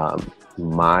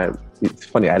 it's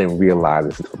funny. I didn't realize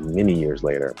this until many years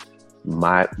later.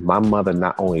 My mother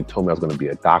not only told me I was going to be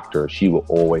a doctor, she would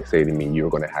always say to me,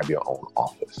 "You're going to have your own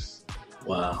office."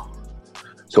 Wow.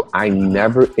 So I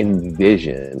never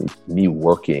envisioned me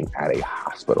working at a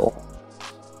hospital.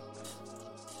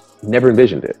 Never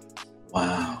envisioned it.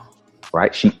 Wow.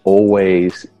 Right? She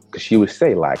always, because she would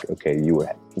say like, okay, you would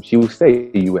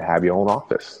have your own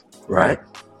office. Right.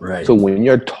 Right. So when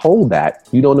you're told that,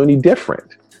 you don't know any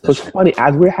different. So it's funny,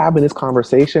 as we're having this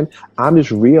conversation, I'm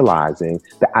just realizing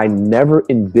that I never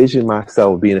envisioned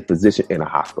myself being a physician in a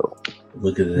hospital.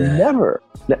 Look at that. Never.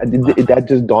 That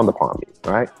just dawned upon me,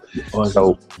 right?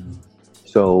 Awesome.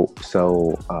 So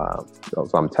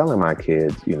I'm telling my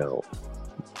kids,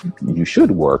 you should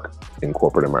work in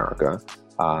corporate America,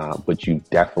 but you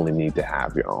definitely need to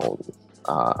have your own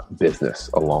business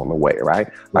along the way, right?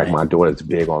 Like my daughter's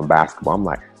big on basketball. I'm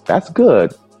like, that's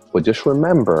good, but just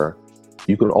remember,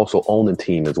 you can also own a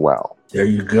team as well. There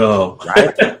you go.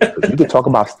 Right? You can talk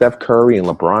about Steph Curry and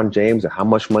LeBron James and how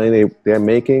much money they're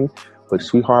making. But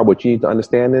sweetheart, what you need to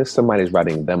understand is somebody's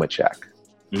writing them a check.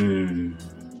 And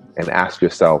ask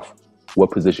yourself, what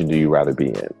position do you rather be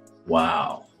in?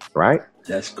 Wow. Right?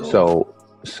 That's cool.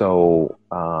 So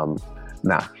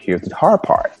now here's the hard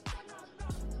part.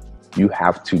 You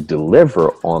have to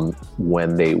deliver on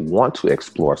when they want to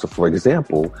explore. So for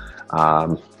example,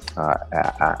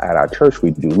 at our church,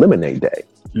 we do Lemonade Day.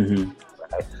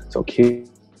 Right? So kids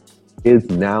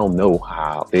now know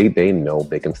how they know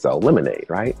they can sell lemonade,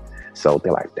 right? So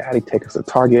they're like, "Daddy, take us to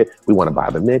Target. We want to buy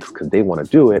the mix," because they want to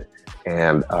do it.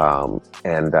 But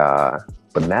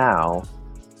now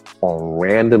on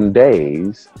random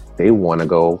days, they want to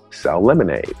go sell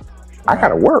lemonade. Right. I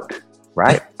gotta work,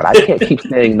 right? But I can't keep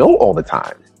saying no all the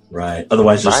time. Right.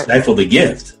 Otherwise, you'll stifle the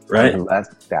gift, right?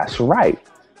 That's right.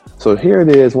 So here it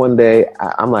is one day,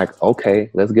 I'm like, okay,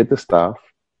 let's get the stuff.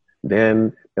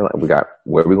 Then we got,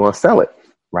 where are we going to sell it?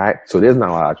 Right? So there's not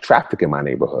a lot of traffic in my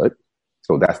neighborhood.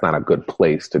 So that's not a good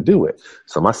place to do it.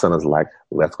 So my son is like,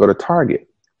 let's go to Target.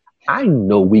 I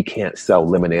know we can't sell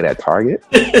lemonade at Target,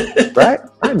 right?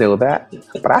 I know that,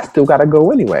 but I still got to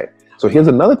go anyway. So here's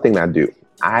another thing I do.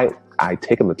 I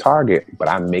take him to Target, but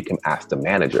I make him ask the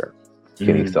manager,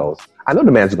 can he sell? I know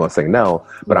the manager's going to say no,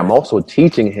 but I'm also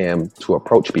teaching him to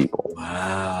approach people.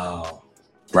 Wow.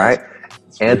 Right?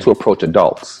 And to approach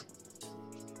adults.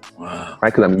 Wow.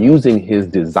 Right? Because I'm using his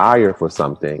desire for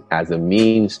something as a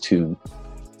means to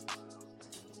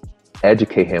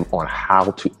educate him on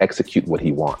how to execute what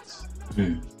he wants.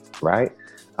 Right?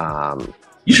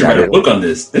 You should write a book on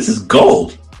this. This is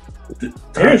gold. The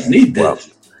parents need this. Well,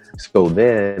 so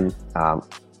then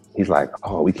he's like,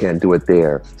 oh, we can't do it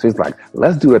there. So he's like,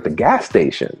 let's do it at the gas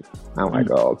station. I'm like,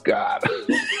 oh, God.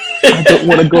 I don't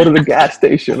want to go to the gas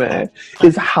station, man.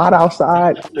 It's hot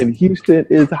outside. In Houston,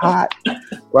 it's hot,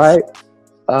 right?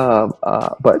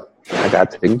 But I got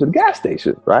to take him to the gas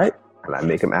station, right? And I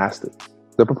make him ask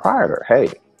the proprietor, hey,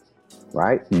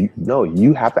 right?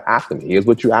 You have to ask him. Here's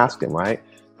what you ask him, right?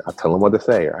 I'll tell him what to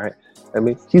say, right? I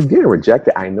mean, he's getting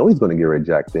rejected. I know he's going to get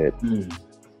rejected.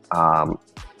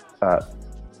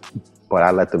 But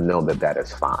I let them know that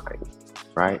is fine,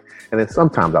 right? And then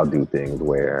sometimes I'll do things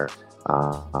where,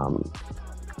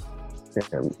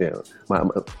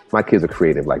 my kids are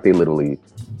creative. Like they literally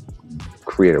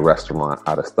create a restaurant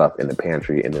out of stuff in the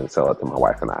pantry and then sell it to my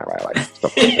wife and I, right? Like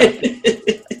stuff like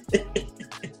that.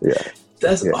 Yeah,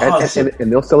 that's awesome.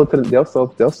 And they'll sell it to they'll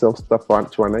sell stuff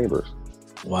to our neighbors.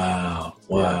 Wow.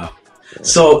 Yeah.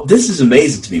 So this is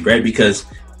amazing to me, right? Because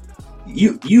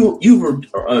you've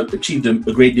achieved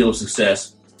a great deal of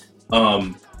success,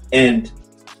 and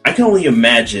I can only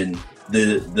imagine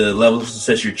the level of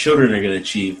success your children are going to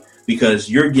achieve because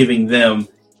you're giving them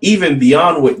even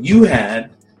beyond what you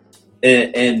had,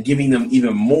 and giving them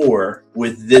even more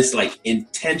with this like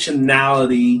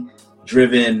intentionality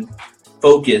driven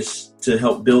focus to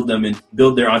help build them and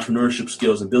build their entrepreneurship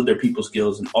skills and build their people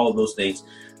skills and all of those things.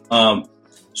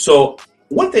 So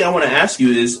one thing I want to ask you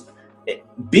is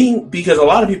because a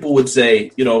lot of people would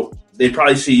say, they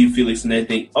probably see you, Felix, and they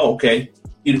think, oh, okay,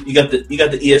 you got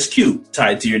the ESQ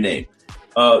tied to your name.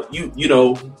 They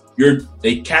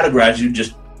categorize you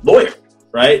just lawyer,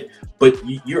 right? But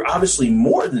you're obviously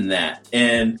more than that.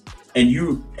 And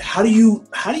how do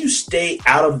you stay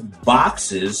out of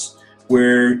boxes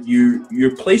where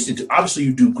you're placed into? Obviously,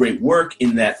 you do great work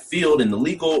in that field, in the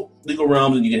legal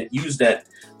realms, and you can use the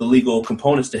legal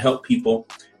components to help people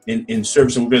in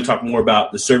service. And we're going to talk more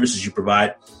about the services you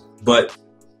provide. But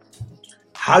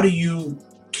how do you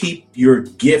keep your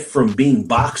gift from being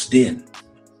boxed in?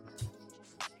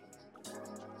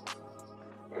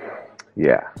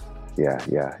 Yeah.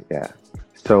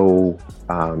 So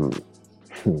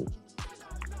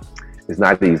it's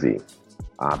not easy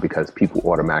because people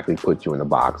automatically put you in a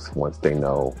box once they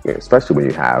know, especially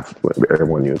when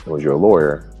everyone knows you're a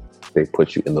lawyer, they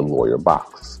put you in the lawyer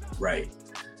box. Right.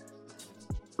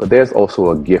 But there's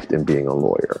also a gift in being a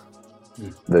lawyer.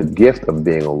 The gift of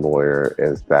being a lawyer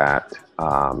is that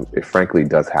it frankly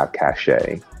does have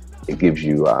cachet. It gives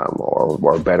you,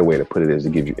 or a better way to put it is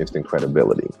it gives you instant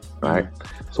credibility, right?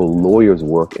 So lawyers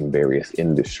work in various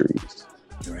industries.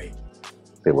 Right.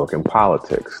 They work in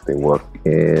politics. They work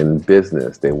in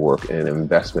business. They work in an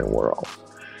investment world.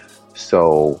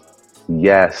 So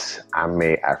yes, I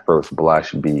may at first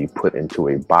blush be put into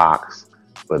a box,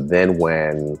 but then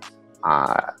when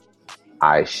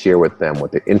I share with them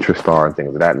what their interests are and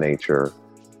things of that nature,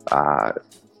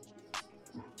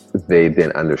 they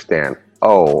then understand,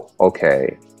 oh,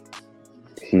 okay,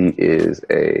 he is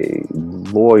a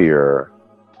lawyer,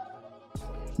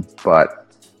 but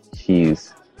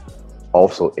he's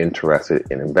also interested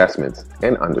in investments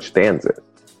and understands it.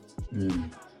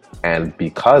 And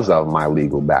because of my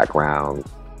legal background,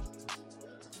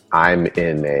 I'm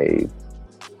in a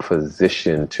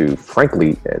position to,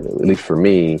 frankly, at least for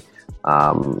me,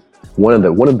 one of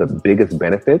the biggest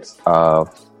benefits of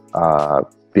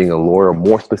being a lawyer,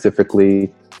 more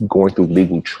specifically going through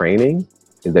legal training,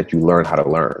 is that you learn how to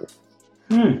learn.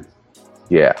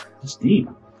 Yeah, that's deep.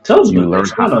 Tell us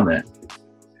on that.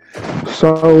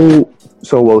 So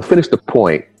we'll finish the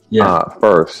point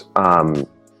first.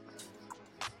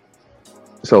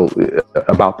 So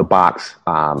about the box,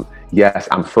 yes,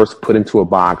 I'm first put into a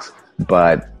box,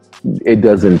 but it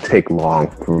doesn't take long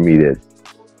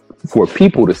for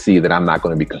people to see that I'm not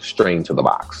going to be constrained to the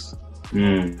box.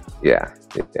 Yeah.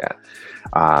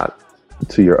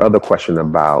 To your other question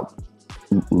about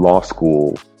law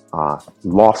school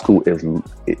is,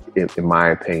 in my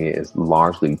opinion, is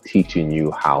largely teaching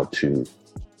you how to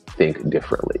think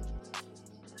differently.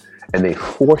 And they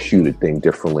force you to think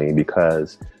differently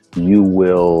because you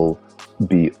will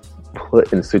be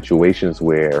put in situations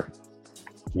where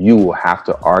you will have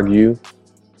to argue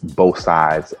both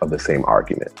sides of the same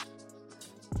argument.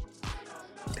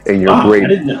 And you're great. I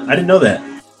didn't know that.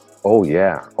 Oh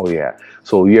yeah.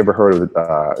 So you ever heard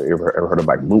of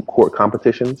like moot court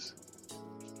competitions?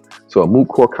 So a moot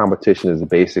court competition is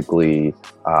basically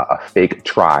a fake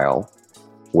trial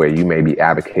where you may be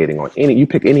advocating on you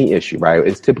pick any issue, right?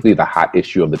 It's typically the hot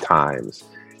issue of the times,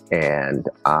 and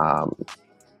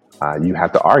you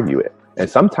have to argue it. And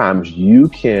sometimes you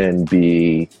can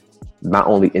be not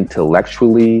only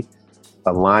intellectually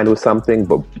aligned with something,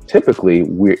 but typically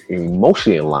we're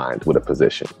emotionally aligned with a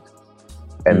position.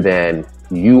 And then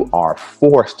you are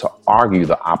forced to argue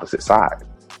the opposite side.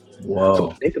 Whoa.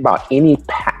 So think about any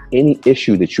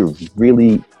issue that you're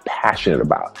really passionate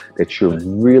about, that you're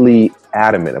really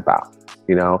adamant about.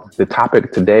 You know, the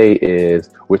topic today is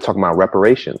we're talking about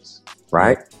reparations,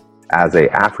 right? As a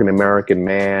African American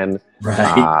man,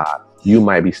 you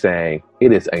might be saying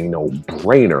it is a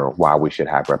no-brainer why we should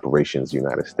have reparations in the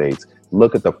United States.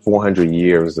 Look at the 400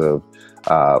 years of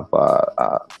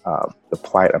the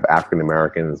plight of African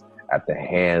Americans at the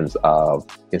hands of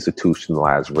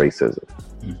institutionalized racism.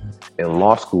 In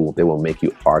law school, they will make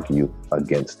you argue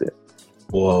against it.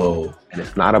 Whoa. And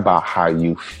it's not about how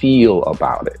you feel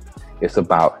about it. It's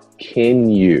about, can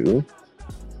you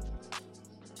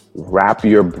wrap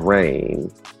your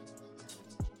brain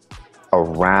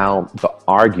around the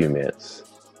arguments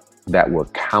that will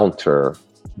counter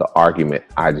the argument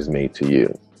I just made to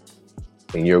you?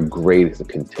 And your grade is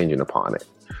contingent upon it.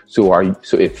 So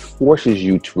it forces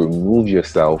you to remove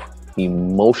yourself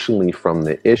emotionally from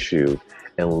the issue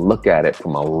and look at it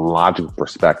from a logical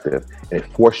perspective. And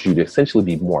it forces you to essentially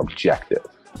be more objective.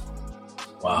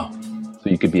 Wow. So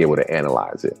you could be able to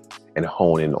analyze it and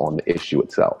hone in on the issue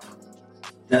itself.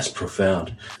 That's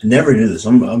profound. I never knew this.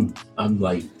 I'm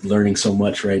like learning so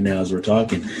much right now as we're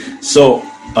talking. So,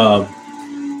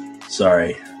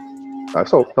 sorry.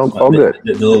 That's all good.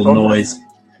 The little noise.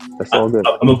 That's all good.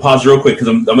 I'm gonna pause real quick because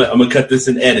I'm gonna cut this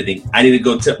in editing. I need to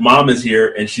go. Mom is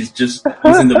here and she's just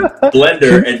using the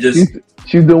blender and just.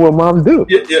 She's doing what moms do.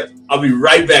 Yeah. I'll be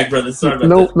right back, brother. Sorry about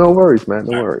that. No worries, man.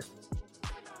 No worries.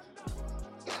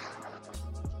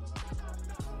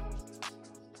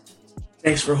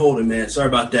 Thanks for holding, man. Sorry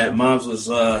about that. Moms was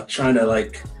trying to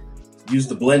like use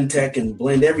the blend tech and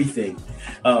blend everything.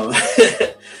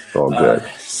 It's all good.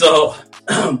 So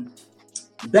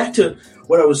back to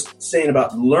what I was saying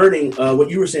about learning,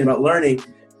 what you were saying about learning,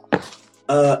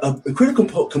 a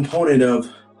critical component of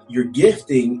your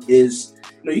gifting is,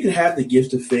 you can have the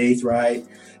gift of faith, right?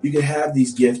 You can have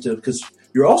these gifts of, because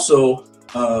you're also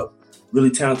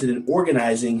really talented in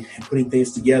organizing and putting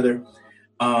things together.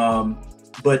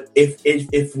 But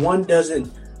if one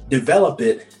doesn't develop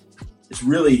it, it's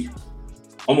really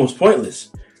almost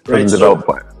pointless, right? They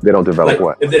don't develop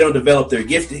what? If they don't develop their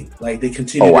gifting, like they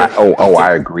continue.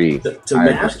 I agree. To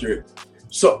master it.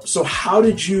 So how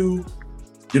did you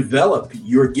develop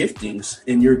your giftings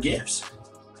and your gifts?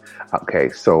 Okay,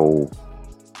 so,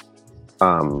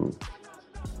 so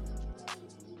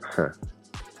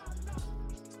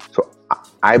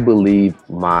I believe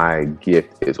my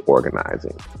gift is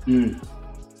organizing.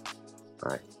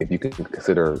 Right. If you can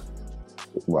consider,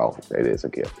 well, it is a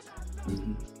gift.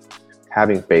 Mm-hmm.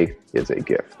 Having faith is a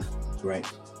gift. Right.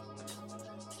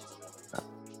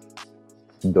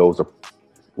 Those are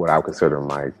what I would consider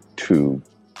my two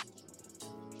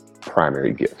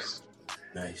primary gifts.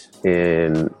 Nice.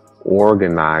 In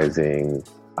organizing,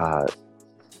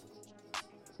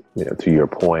 to your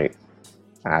point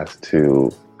as to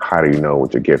how do you know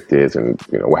what your gift is and,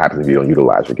 what happens if you don't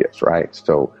utilize your gifts, right?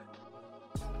 So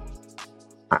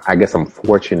I guess I'm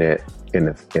fortunate in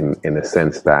the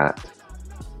sense that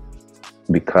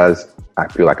because I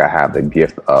feel like I have the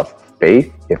gift of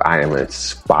faith, if I am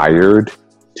inspired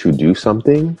to do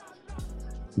something,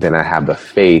 then I have the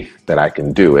faith that I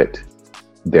can do it.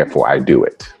 Therefore, I do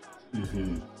it.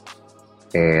 Mm-hmm.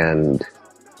 And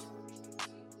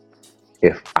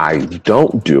if I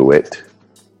don't do it,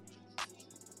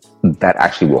 that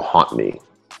actually will haunt me.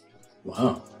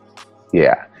 Wow.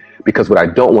 Yeah. Because what I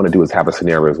don't want to do is have a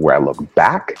scenario where I look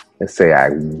back and say, I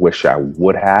wish I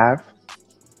would have,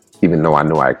 even though I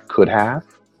know I could have.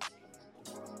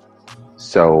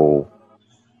 So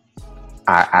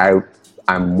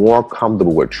I'm more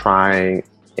comfortable with trying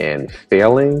and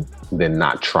failing than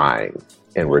not trying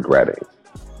and regretting.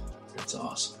 That's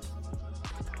awesome.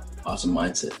 Awesome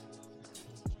mindset.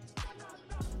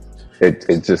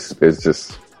 It's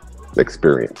just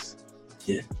experience.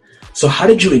 Yeah. So how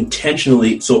did you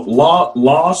intentionally, so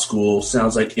law school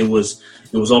sounds like it was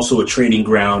also a training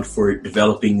ground for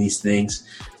developing these things.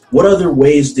 What other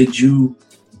ways did you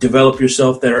develop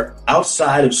yourself that are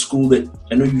outside of school that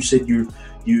I know you said you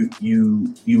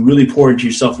really pour into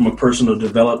yourself from a personal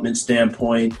development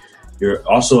standpoint? You're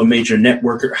also a major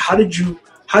networker. How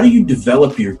do you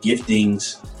develop your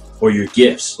giftings or your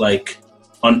gifts like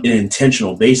on an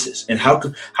intentional basis? And how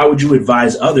would you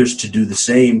advise others to do the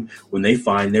same when they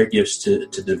find their gifts to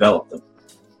develop them?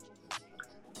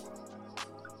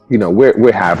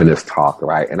 We're having this talk,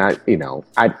 right? And I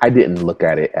didn't look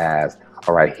at it as,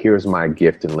 all right, here's my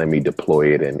gift and let me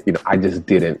deploy it. And, I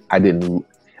didn't,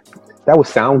 that would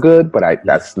sound good, but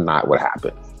that's not what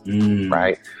happened.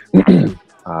 Right.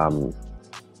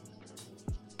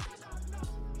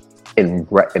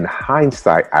 In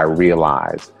hindsight, I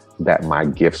realized that my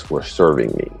gifts were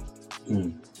serving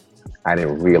me. I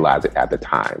didn't realize it at the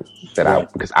time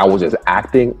because I was just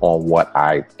acting on what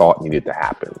I thought needed to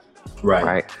happen.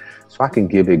 Right. So I can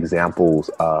give examples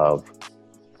of,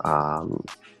 well,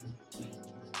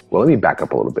 let me back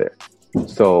up a little bit.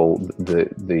 So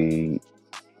the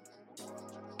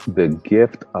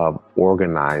gift of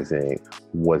organizing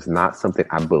was not something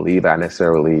I believe I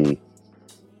necessarily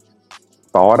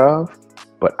thought of,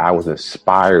 but I was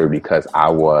inspired because I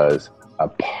was a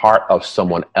part of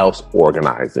someone else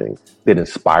organizing that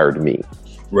inspired me.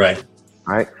 Right.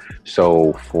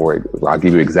 So I'll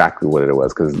give you exactly what it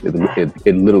was, because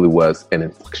it literally was an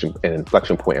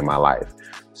inflection point in my life.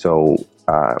 So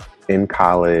in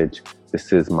college,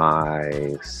 this is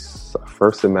my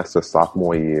first semester,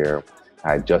 sophomore year.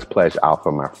 I just pledged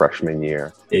Alpha my freshman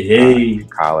year in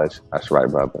college. That's right,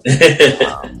 brother.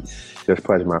 Just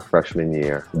pledged my freshman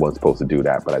year. Wasn't supposed to do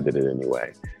that, but I did it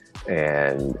anyway.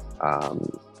 And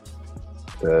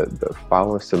the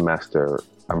following semester,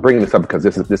 I'm bringing this up because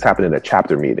this happened in a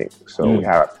chapter meeting. So we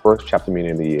had our first chapter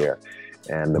meeting of the year,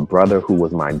 and the brother who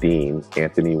was my dean,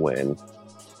 Anthony Wynn,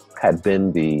 had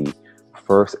been the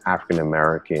first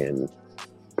African-American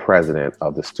president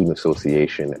of the Student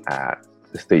Association at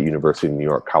the State University of New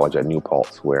York College at New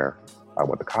Paltz, where I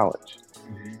went to college.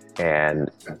 And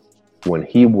when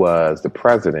he was the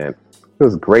president, it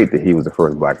was great that he was the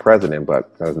first Black president,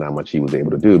 but there was not much he was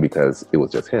able to do because it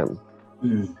was just him.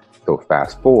 So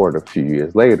fast forward a few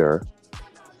years later,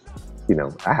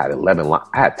 I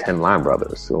had 10 line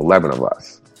brothers, so 11 of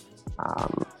us.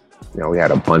 We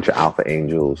had a bunch of alpha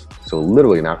angels. So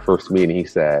literally in our first meeting, he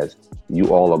says, you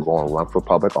all are going to run for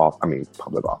public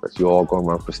office. You all going to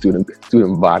run for student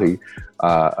body,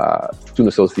 student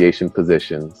association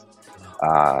positions.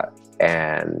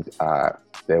 And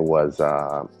there was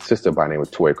a sister by the name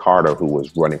of Toy Carter who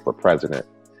was running for president.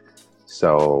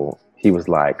 So he was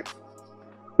like,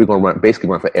 we're going to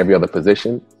run for every other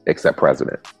position except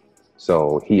president.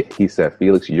 So he said,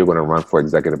 Felix, you're going to run for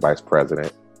executive vice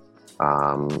president.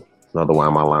 Another one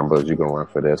of my line brothers, you're going to run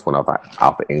for this. One of our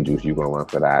alpha angels, you're going to run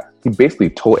for that. He basically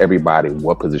told everybody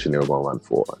what position they were going to run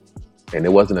for. And it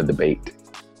wasn't a debate.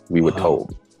 We were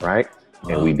told, right?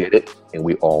 And we did it, and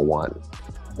we all won.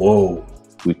 Whoa.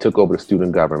 We took over the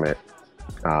student government.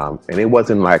 And it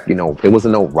wasn't like, it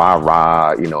wasn't no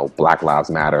rah-rah, Black Lives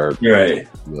Matter. Right. It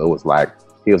was like,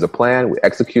 here's a plan. We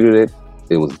executed it.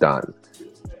 It was done.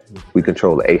 We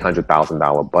controlled the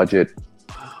 $800,000 budget.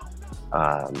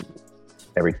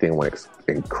 Everything went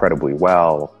incredibly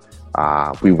well.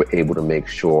 We were able to make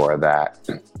sure that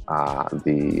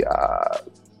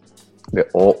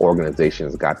all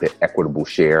organizations got their equitable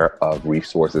share of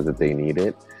resources that they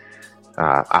needed.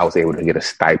 I was able to get a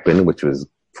stipend, which was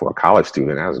for a college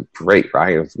student. That was great,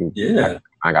 right?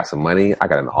 I got some money. I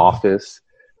got an office.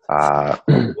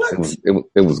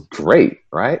 It was great,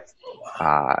 right?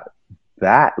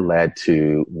 That led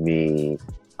to me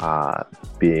I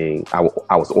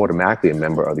was automatically a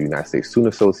member of the United States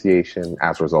Student Association.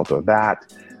 As a result of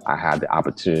that, I had the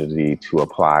opportunity to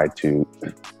apply to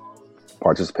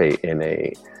participate in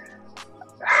a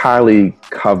highly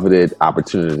coveted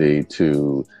opportunity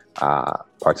to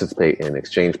participate in an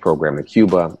exchange program in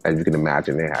Cuba. As you can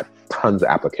imagine, they had tons of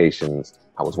applications.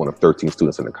 I was one of 13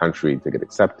 students in the country to get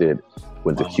accepted,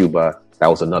 went to Cuba. That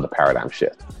was another paradigm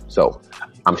shift. So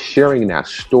I'm sharing that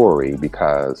story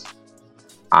because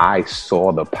I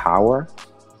saw the power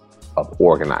of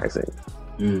organizing.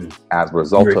 As a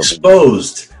result of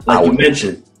exposed, like you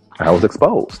mentioned. I was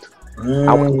exposed.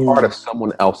 I was part of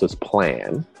someone else's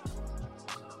plan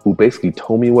who basically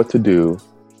told me what to do.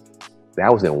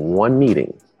 That was in one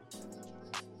meeting.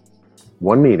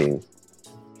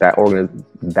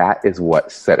 That is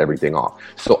what set everything off.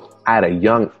 So at a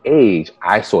young age,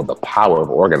 I saw the power of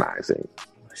organizing.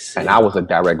 And I was a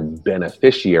direct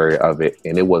beneficiary of it,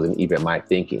 and it wasn't even my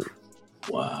thinking.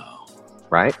 Wow.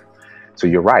 Right? So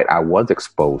you're right. I was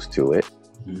exposed to it.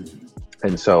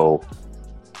 And so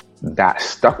that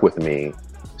stuck with me.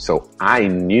 So I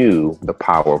knew the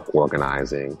power of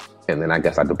organizing. And then I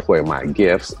guess I deployed my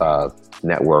gifts of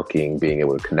networking, being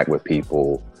able to connect with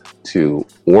people, to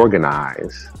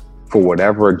organize for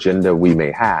whatever agenda we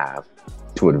may have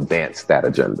to advance that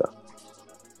agenda.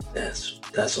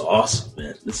 That's awesome,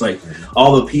 man. It's like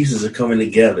all the pieces are coming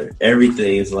together.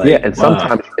 Everything is like, and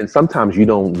sometimes you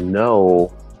don't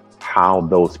Know how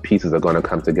those pieces are going to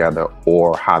come together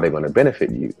or how they're going to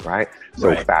benefit you, right?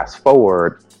 So fast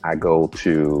forward, I go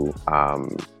to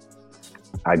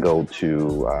I go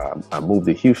to, I moved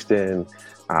to Houston.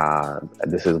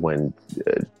 This is when,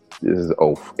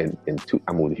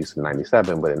 I moved to Houston in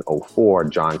 97, but in 04,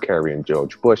 John Kerry and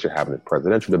George Bush are having a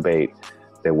presidential debate.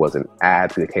 There was an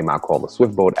ad that came out called the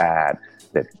Swift Boat ad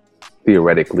that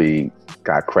theoretically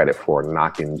got credit for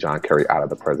knocking John Kerry out of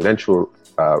the presidential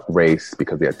race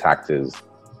because they attacked his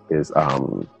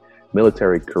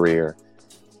military career.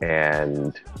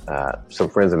 And some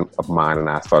friends of mine and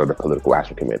I started a political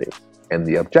action committee. And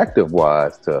the objective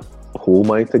was to pool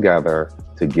money together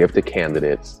to give to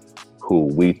candidates who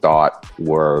we thought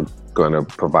were going to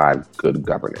provide good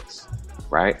governance,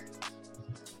 right?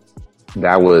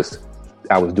 I was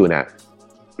doing that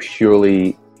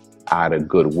purely out of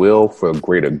goodwill for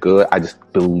greater good. I just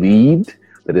believed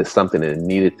that it's something that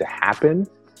needed to happen.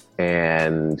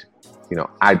 And, you know,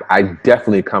 I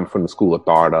definitely come from the school of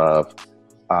thought of,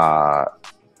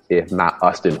 if not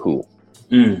us, then who?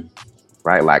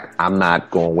 Right? Like, I'm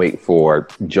not going to wait for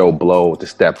Joe Blow to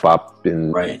step up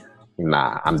and,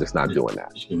 nah, I'm just not doing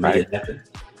that. Just make it happen.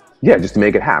 Yeah, just to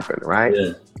make it happen, right?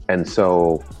 Yeah. And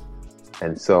so,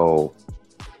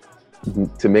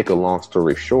 to make a long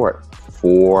story short,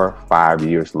 4-5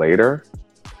 years later,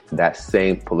 that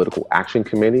same political action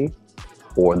committee,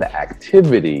 or the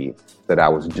activity that I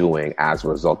was doing as a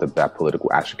result of that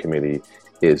political action committee,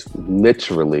 is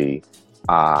literally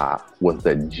was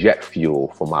the jet fuel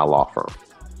for my law firm.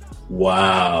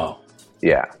 Wow.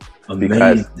 Yeah.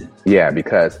 Amazing.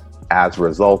 Because as a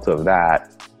result of that,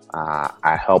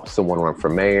 I helped someone run for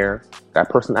mayor. That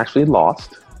person actually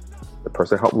lost. The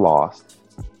person helped lost.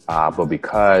 But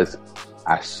because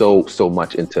I so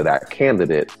much into that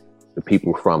candidate, the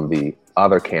people from the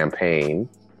other campaign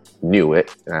knew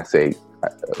it. And I say,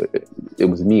 it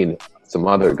was me and some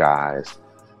other guys.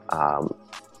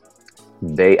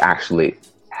 They actually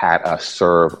had us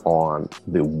serve on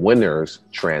the winner's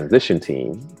transition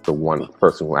team, the one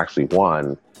person who actually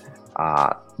won.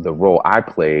 The role I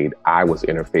played, I was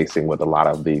interfacing with a lot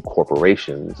of the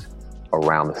corporations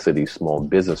around the city's small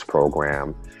business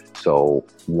program. So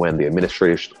when the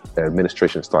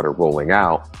administration started rolling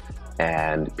out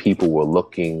and people were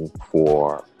looking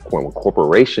for, when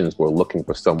corporations were looking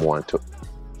for someone to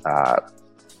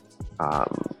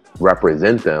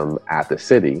represent them at the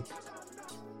city,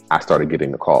 I started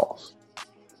getting the calls.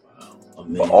 Wow,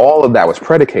 but all of that was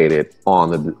predicated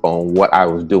on what I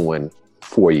was doing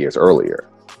 4 years earlier.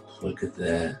 Look at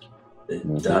that.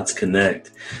 Dots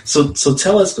connect. So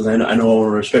tell us, because I know I want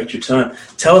to respect your time.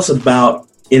 Tell us about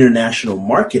international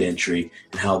market entry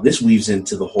and how this weaves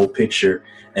into the whole picture,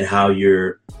 and how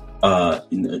you're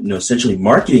essentially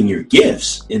marketing your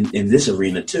gifts in this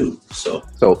arena too. So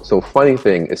funny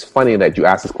thing, it's funny that you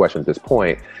asked this question at this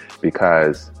point,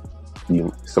 because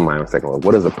somebody was saying, well,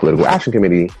 what is a political action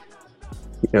committee?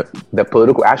 You know, the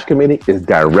political action committee is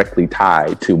directly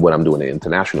tied to what I'm doing in the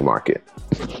international market.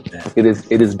 It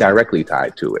is directly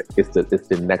tied to it. It's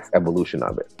the next evolution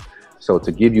of it. So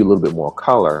to give you a little bit more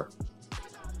color,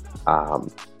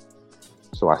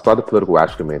 so I started the political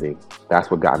action committee.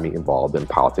 That's what got me involved in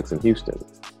politics in Houston.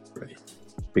 Right.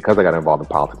 Because I got involved in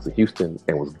politics in Houston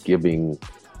and was giving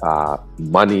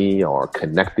money or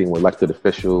connecting with elected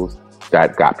officials,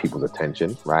 that got people's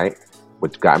attention, right?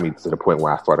 Which got me to the point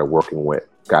where I started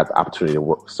got the opportunity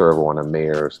to serve on a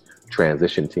mayor's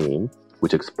transition team,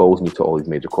 which exposed me to all these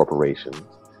major corporations,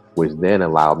 which then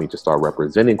allowed me to start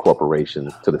representing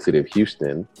corporations to the city of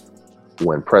Houston.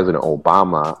 When President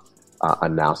Obama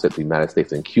announced that the United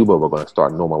States and Cuba were going to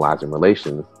start normalizing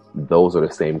relations, those are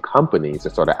the same companies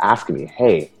that started asking me,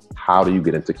 hey, how do you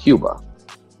get into Cuba?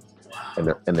 And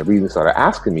the reason they started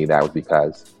asking me that was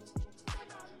because,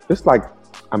 just like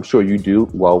I'm sure you do,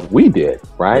 well, we did,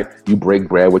 right? You break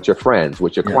bread with your friends,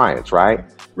 with your clients, right?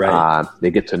 Right. They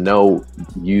get to know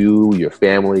you, your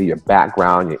family, your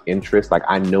background, your interests. Like,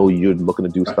 I know you're looking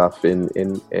to do stuff in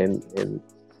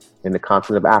the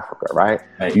continent of Africa, right?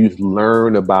 You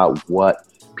learn about what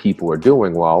people are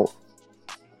doing. Well,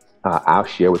 I'll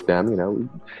share with them,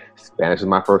 Spanish is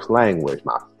my first language.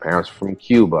 My parents are from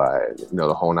Cuba,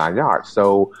 the whole 9 yards.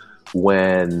 So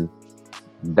when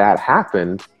that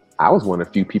happened, I was one of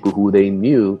the few people who they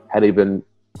knew had even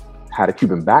had a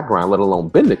Cuban background, let alone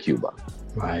been to Cuba.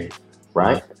 Right.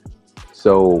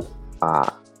 So I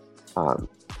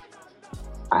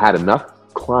had enough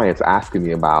clients asking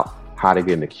me about how to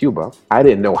get into Cuba. I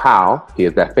didn't know how. He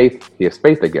has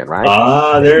faith again, right?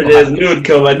 There it is. I knew it'd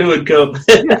come.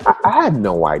 Yeah, I had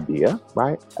no idea,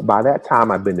 right? By that time,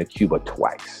 I've been to Cuba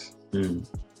twice,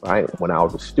 right? When I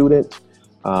was a student,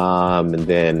 and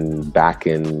then back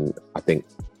in, I think,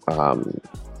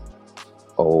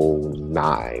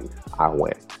 2009, I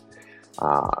went.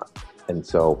 And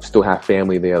so still have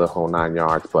family there, the whole 9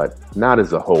 yards, but not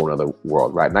as a whole other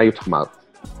world, right? Now you're talking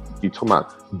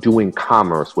about doing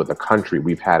commerce with a country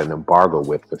we've had an embargo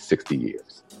with for 60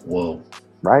 years. Whoa.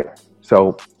 Right?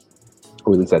 So,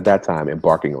 or at least at that time,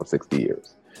 embarking on 60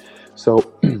 years.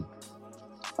 So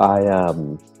I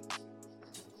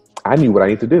knew what I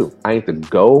need to do. I need to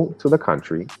go to the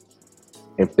country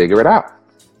and figure it out.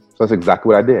 So that's exactly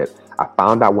what I did. I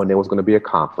found out when there was going to be a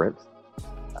conference.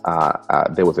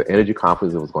 There was an energy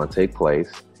conference that was going to take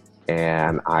place,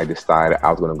 and I decided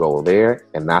I was going to go there,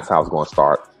 and that's how I was going to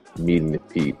start meeting the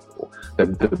people.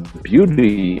 The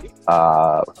beauty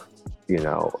of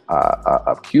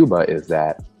Cuba is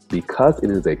that because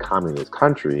it is a communist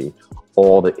country,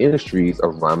 all the industries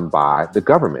are run by the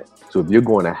government. So if you're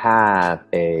going to have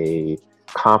a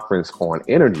conference on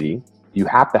energy, you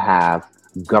have to have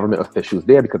government officials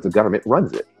there because the government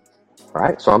runs it,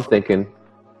 right? So I'm thinking,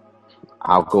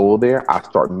 I'll go there, I'll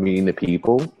start meeting the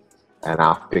people, and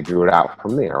I'll figure it out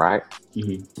from there, right?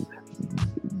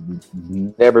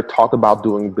 Mm-hmm. Never talked about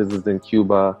doing business in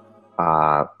Cuba,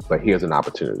 but here's an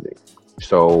opportunity.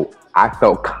 So I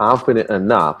felt confident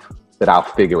enough that I'll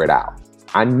figure it out.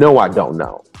 I know I don't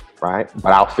know, right?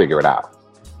 But I'll figure it out.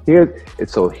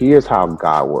 Here's how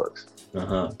God works.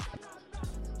 Uh-huh.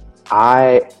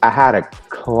 I had a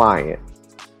client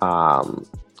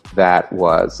that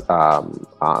was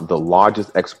the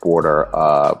largest exporter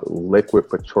of liquid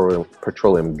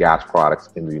petroleum gas products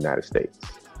in the United States.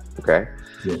 Okay.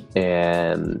 Yeah.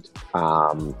 And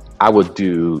I would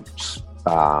do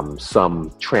some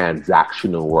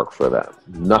transactional work for them.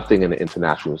 Nothing in the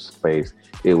international space.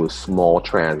 It was small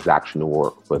transactional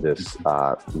work for this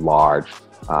large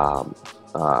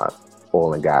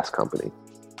oil and gas company.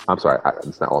 I'm sorry,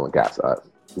 it's not oil and gas.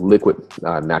 Liquid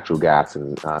natural gas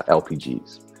and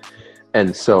LPGs.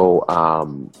 And so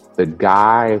the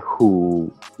guy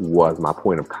who was my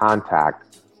point of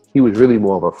contact, he was really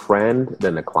more of a friend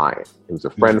than a client. He was a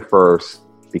friend first,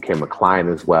 became a client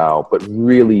as well, but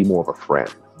really more of a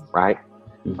friend, right?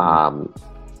 Mm-hmm.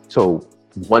 So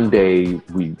one day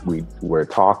we were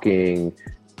talking,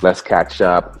 let's catch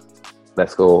up.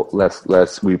 Let's go.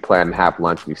 We plan to have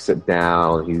lunch. We sit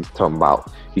down.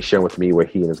 He's sharing with me where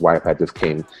he and his wife had just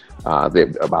came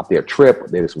about their trip.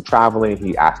 They did some traveling.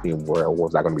 He asked me where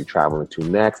was I going to be traveling to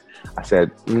next. I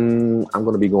said, I'm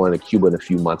going to be going to Cuba in a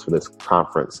few months for this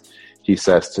conference. He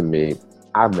says to me,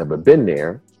 I've never been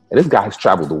there. And this guy has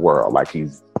traveled the world. Like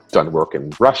he's done work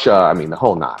in Russia. I mean, the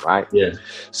whole nine, right? Yeah.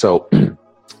 So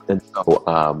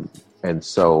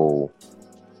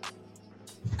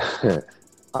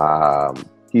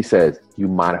he says, you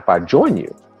mind if I join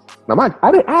you? Now,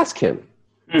 I didn't ask him,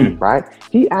 right?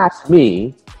 He asked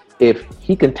me if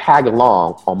he can tag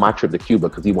along on my trip to Cuba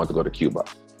because he wanted to go to Cuba,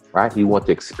 right? He wanted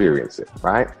to experience it,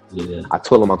 right? Yeah. I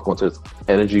told him I was going to this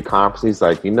energy conference. He's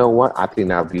like, you know what? I think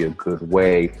that would be a good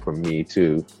way for me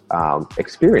to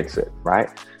experience it, right?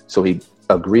 So he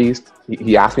agrees.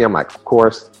 He asked me, I'm like, of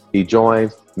course. He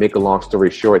joins. Make a long story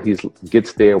short, he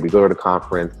gets there. We go to the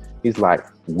conference. He's like,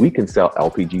 we can sell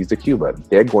LPGs to Cuba.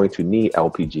 They're going to need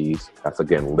LPGs. That's,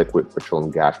 again, liquid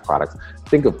petroleum gas products.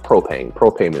 Think of propane.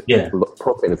 Propane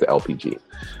is an LPG.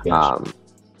 Yes.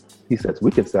 He says,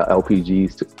 we can sell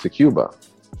LPGs to Cuba.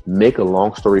 Make a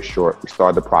long story short, we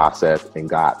started the process and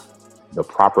got the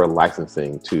proper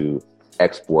licensing to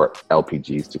export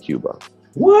LPGs to Cuba.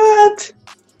 What?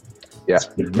 Yeah.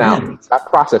 Now, that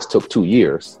process took 2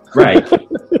 years. Right.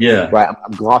 Yeah. Right.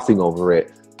 I'm glossing over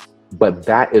it. But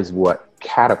that is what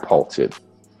catapulted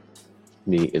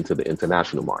me into the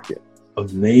international market.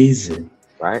 Amazing.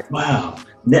 Right? Wow.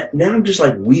 Now I'm just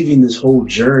like weaving this whole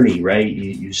journey, right?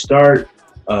 You start,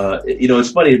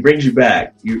 it's funny. It brings you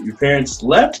back. Your parents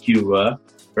left Cuba,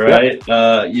 right?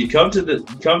 Yep. You come to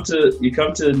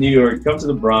New York, come to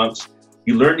the Bronx.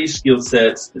 You learn these skill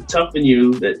sets that toughen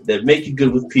you, that make you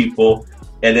good with people.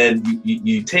 And then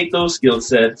you take those skill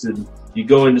sets and you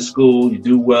go into school, you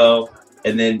do well.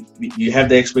 And then you have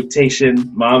the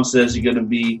expectation. Mom says you're going to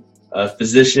be a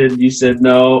physician. You said,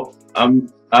 no,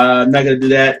 I'm not going to do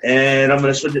that. And I'm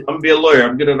going to be a lawyer.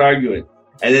 I'm good at arguing.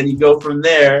 And then you go from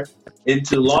there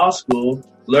into law school,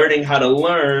 learning how to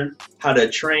learn, how to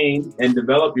train and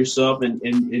develop yourself. And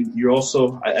you're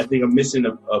also, I think I'm missing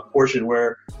a portion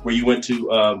where you went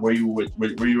to, where you were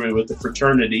with the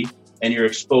fraternity and you're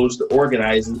exposed to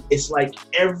organizing. It's like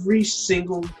every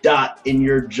single dot in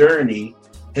your journey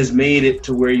has made it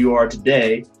to where you are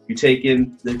today. You take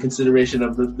in the consideration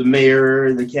of the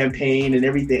mayor, the campaign, and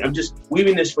everything. I'm just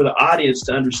weaving this for the audience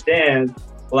to understand,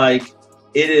 like,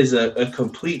 it is a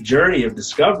complete journey of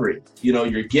discovery,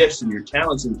 your gifts and your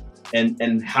talents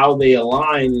and how they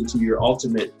align into your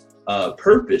ultimate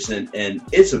purpose, and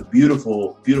it's a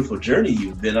beautiful, beautiful journey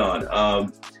you've been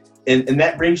on. And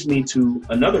that brings me to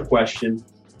another question,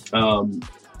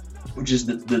 which is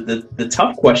the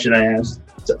tough question I ask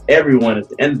to everyone at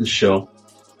the end of the show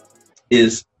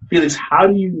is, Felix, how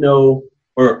do you know,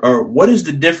 or what is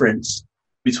the difference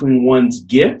between one's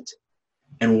gift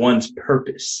and one's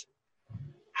purpose?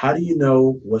 How do you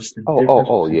know what's the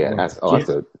difference? Yeah.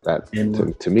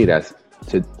 To me,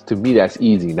 that's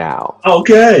easy now.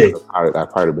 Okay.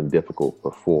 I've probably been difficult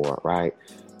before, right?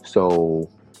 So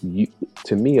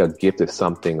to me, a gift is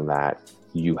something that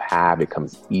you have. It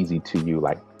comes easy to you,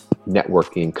 like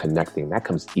networking, connecting. That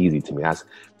comes easy to me.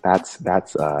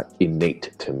 That's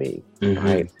innate to me,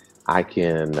 right? I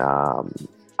can.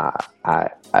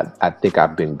 I think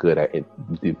I've been good at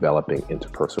developing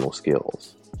interpersonal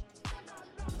skills.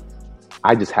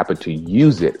 I just happen to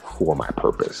use it for my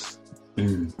purpose.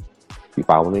 You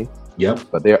follow me? Yep.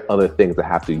 But there are other things I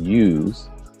have to use,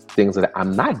 things that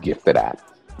I'm not gifted at.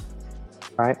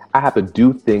 Right? I have to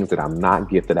do things that I'm not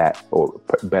gifted at, or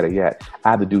better yet, I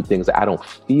have to do things that I don't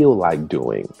feel like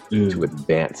doing to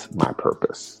advance my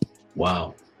purpose.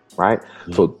 Wow. Right?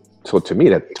 So to me,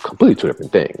 that's completely two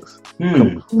different things.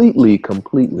 Completely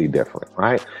different,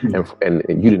 right? And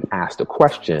you didn't ask the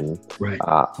question, right?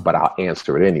 But I'll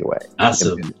answer it anyway.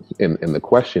 Awesome. And the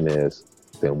question is,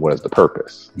 then what is the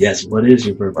purpose? Yes, what is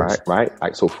your purpose? Right.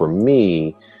 So for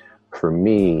me,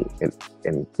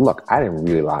 and look, I didn't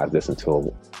realize this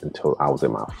until I was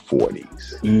in my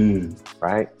 40s.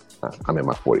 Right? I'm in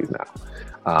my 40s now.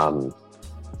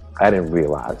 I didn't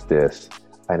realize this,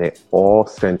 and it all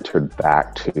centered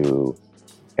back to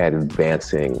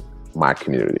advancing my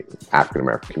community, African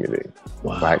American community.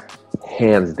 Wow. Right?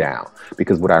 Hands down.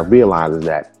 Because what I realized is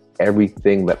that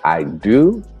everything that I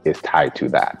do is tied to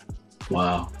that.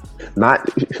 Wow.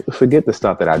 Not forget the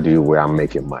stuff that I do where I'm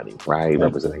making money, right?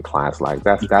 Representing clients, like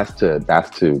that's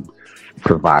to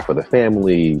provide for the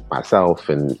family, myself,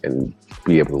 and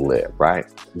be able to live, right?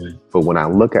 But when I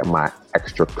look at my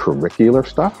extracurricular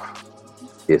stuff,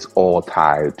 it's all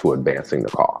tied to advancing the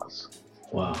cause.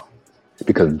 Wow.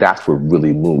 Because that's what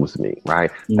really moves me,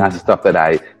 right? That's the stuff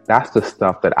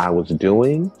that I was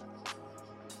doing,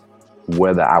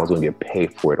 whether I was going to get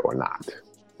paid for it or not.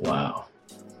 Wow.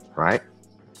 Right?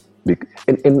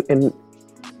 And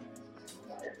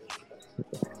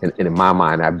in my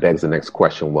mind, that begs the next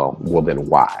question. Well, then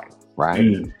why?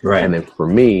 Right? Right. And then for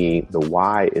me, the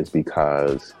why is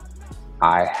because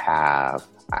I have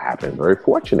been very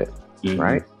fortunate,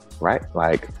 right?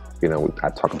 Like, I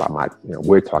talk about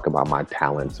we're talking about my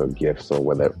talents or gifts or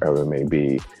whatever it may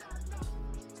be.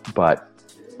 But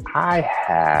I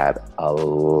had a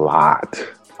lot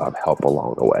of help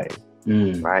along the way.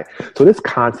 Right. So this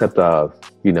concept of,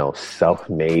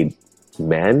 self-made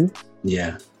men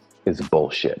is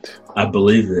bullshit. I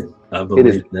believe it. I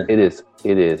believe that.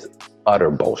 It is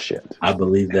utter bullshit. I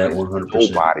believe that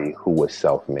 100%. Nobody who was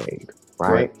self-made,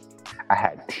 right? I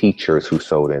had teachers who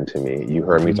sewed into me. You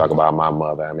heard me talk about my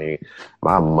mother. I mean,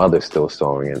 my mother's still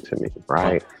sewing into me,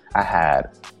 right? I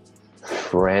had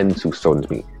friends who sewed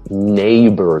into me,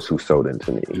 neighbors who sewed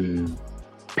into me,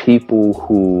 people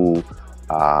who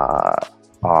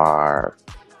are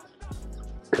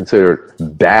considered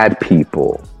bad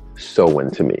people sew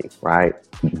into me, right?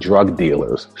 Drug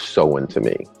dealers sew into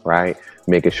me, right?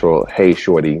 Making sure, hey,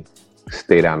 shorty,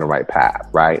 stay down the right path,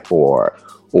 right? Or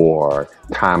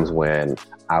times when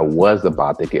I was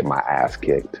about to get my ass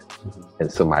kicked and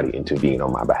somebody intervened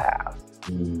on my behalf,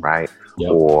 right?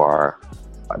 Yep. Or,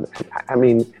 I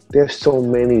mean, there's so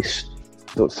many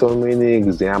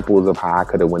examples of how I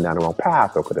could have went down the wrong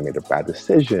path, or could have made a bad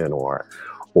decision, or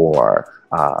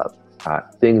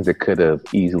things that could have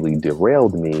easily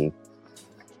derailed me,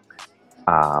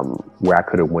 where I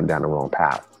could have went down the wrong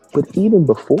path. But even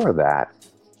before that,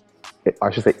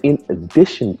 I should say, in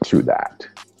addition to that,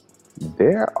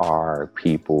 there are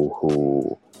people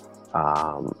who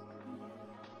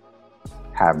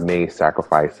have made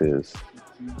sacrifices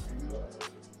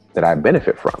that I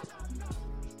benefit from,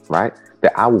 right?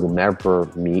 That I will never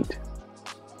meet,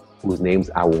 whose names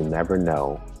I will never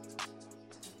know,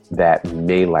 that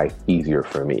made life easier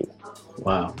for me.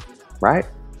 Wow. Right?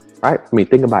 I mean,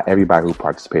 think about everybody who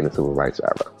participated in the civil rights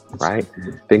era, right?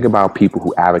 Think about people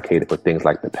who advocated for things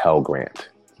like the Pell Grant.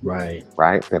 Right?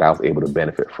 That I was able to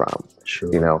benefit from.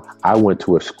 Sure. I went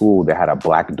to a school that had a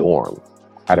black dorm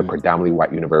at a predominantly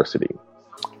white university.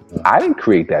 I didn't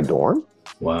create that dorm.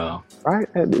 Wow. Right?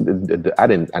 I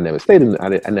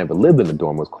never lived in the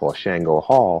dorm. It was called Shango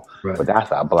Hall, but that's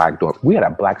a black dorm. We had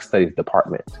a black studies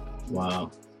department.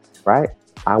 Wow. Right?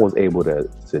 I was able to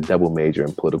double major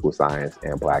in political science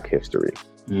and black history.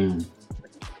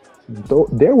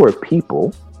 there were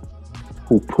people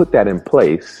who put that in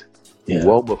place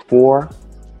well before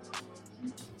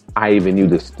I even knew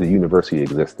the university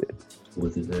existed.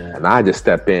 Look at that. And I just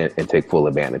step in and take full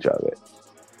advantage of it.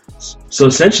 So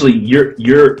essentially, you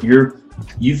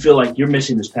feel like your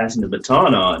mission is passing the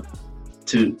baton on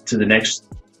to the next.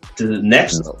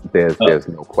 No, there's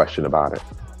no question about it.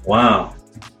 Wow.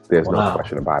 There's no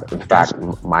question about it. In fact,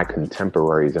 my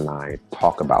contemporaries and I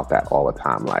talk about that all the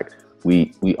time. Like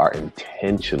we are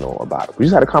intentional about it. We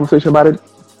just had a conversation about it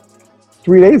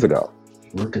 3 days ago.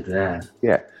 Look at that.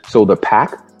 Yeah. So the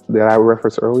pack that I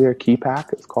referenced earlier, Key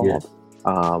Pack, it's called.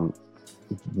 Yeah.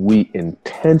 We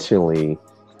intentionally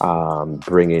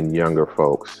bring in younger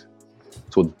folks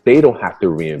so they don't have to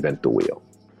reinvent the wheel.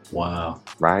 Wow.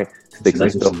 Right? Sticks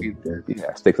and Stogies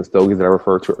that I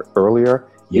referred to earlier.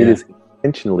 Yeah. It is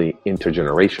intentionally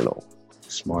intergenerational.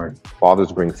 Smart.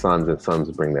 Fathers bring sons and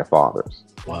sons bring their fathers.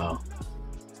 Wow.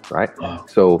 Right? Wow.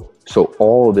 So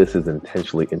all of this is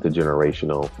intentionally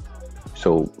intergenerational.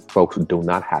 So folks do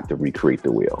not have to recreate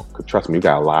the wheel. 'Cause trust me, you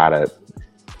got a lot of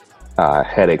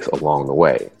headaches along the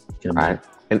way. Yeah, right?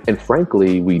 And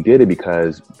frankly, we did it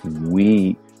because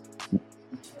we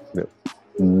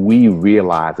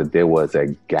realized that there was a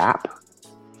gap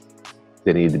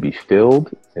that needed to be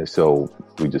filled. And so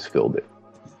we just filled it.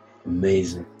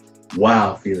 Amazing.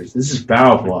 Wow, Felix, this is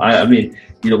powerful. I mean,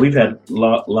 we've had a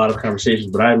lot of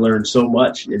conversations, but I learned so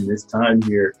much in this time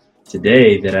here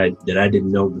today that I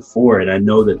didn't know before. And I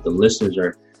know that the listeners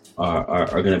are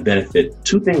going to benefit.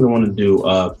 Two things I want to do.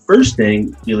 First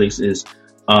thing, Felix, is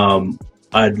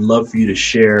I'd love for you to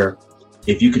share,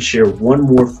 if you could share one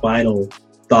more final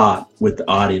thought with the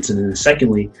audience. And then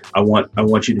secondly, I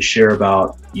want you to share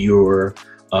about your,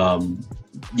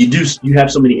 you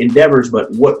have so many endeavors,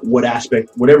 but what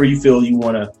aspect, whatever you feel you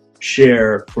want to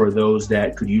share for those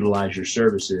that could utilize your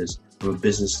services from a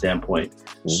business standpoint.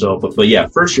 Mm-hmm. So, but yeah,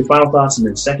 first your final thoughts, and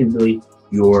then secondly,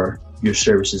 your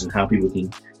services and how people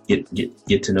can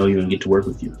get to know you and get to work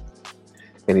with you.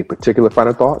 Any particular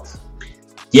final thoughts?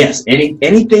 Yes.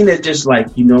 Anything that just like,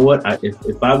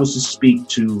 if I was to speak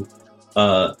to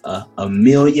a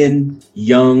million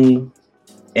young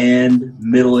and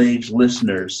middle-aged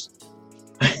listeners,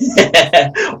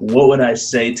 what would I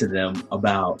say to them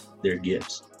about their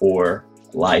gifts or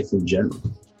life in general?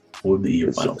 What would be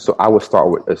your final? So I would start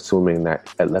with assuming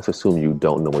let's assume you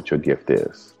don't know what your gift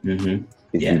is. Mm-hmm.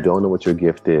 If you don't know what your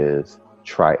gift is,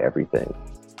 try everything.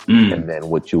 And then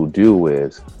what you'll do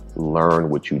is learn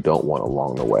what you don't want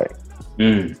along the way.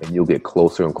 And you'll get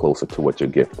closer and closer to what your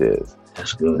gift is.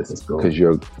 That's good. That's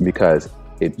good. Because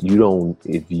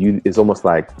it's almost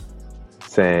like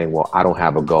saying, well, I don't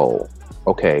have a goal.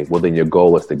 Okay, well then your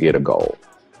goal is to get a goal,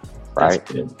 right?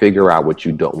 Figure out what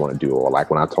you don't want to do. Or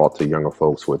like when I talk to younger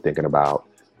folks who are thinking about,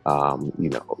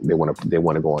 they want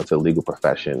to go into the legal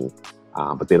profession,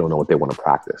 but they don't know what they want to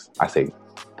practice. I say,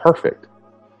 perfect.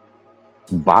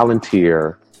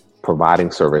 Volunteer,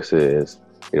 providing services.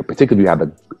 Particularly if you have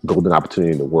the golden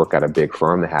opportunity to work at a big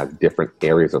firm that has different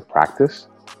areas of practice.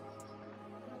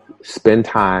 Spend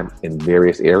time in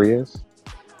various areas,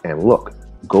 and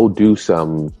go do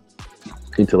some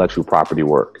intellectual property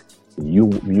work. You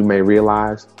may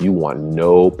realize you want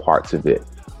no parts of it.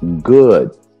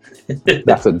 Good.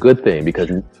 That's a good thing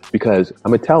because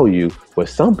I'm gonna tell you what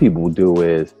some people do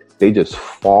is they just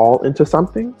fall into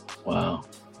something. Wow.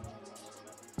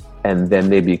 And then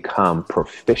they become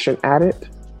proficient at it,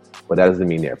 but that doesn't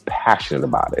mean they're passionate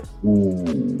about it.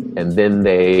 Ooh. And then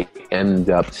they end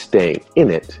up staying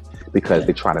in it because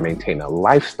they try to maintain a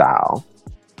lifestyle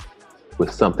with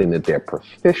something that they're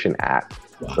proficient at,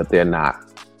 but they're not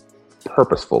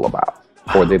purposeful about,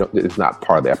 or it's not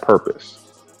part of their purpose.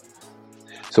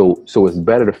 So it's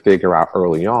better to figure out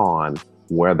early on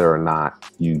whether or not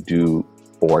you do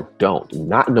or don't.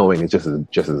 Not knowing is just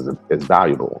as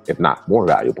valuable, if not more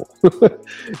valuable,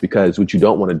 because what you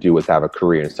don't want to do is have a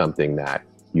career in something that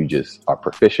you just are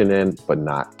proficient in, but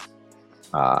not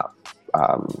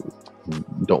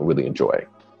don't really enjoy.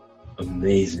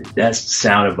 Amazing. That's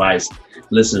sound advice.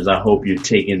 Listeners, I hope you're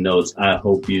taking notes.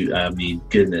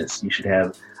 Goodness, you should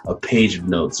have a page of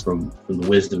notes from the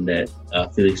wisdom that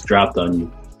Felix dropped on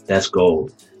you. That's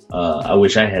gold. I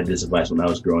wish I had this advice when I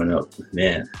was growing up.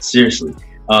 Man, seriously.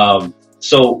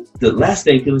 So the last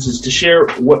thing, Felix, is to share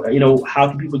how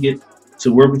can people get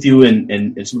to work with you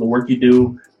and some of the work you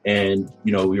do and,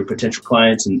 your potential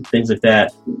clients and things like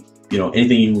that.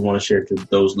 Anything you want to share to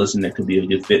those listening that could be a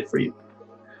good fit for you.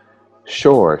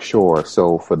 Sure.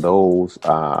 So for those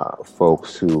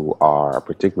folks who are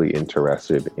particularly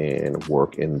interested in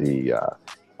work in the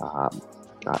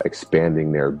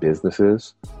expanding their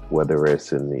businesses, whether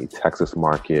it's in the Texas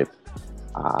market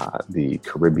the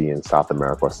Caribbean, South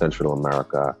America, or Central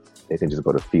America, they can just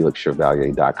go to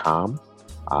felixchevalier.com.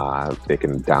 They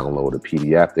can download a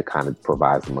PDF that kind of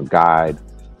provides them a guide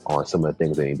on some of the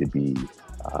things they need to be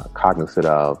cognizant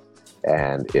of.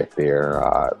 And if they're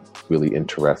really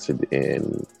interested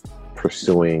in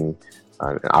pursuing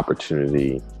an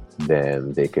opportunity,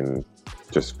 then they can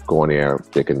just go in there,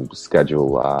 they can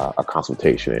schedule a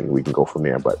consultation, and we can go from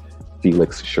there. But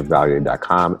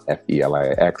felixchevalier.com,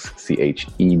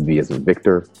 FELIXCHEV as in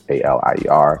Victor,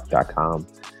 ALIER.com.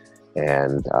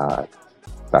 And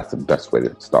that's the best way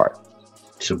to start.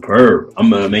 Superb. I'm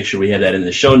going to make sure we have that in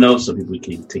the show notes so people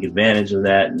can take advantage of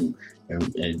that and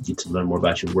get to learn more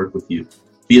about your work with you.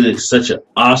 Felix, such an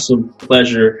awesome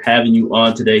pleasure having you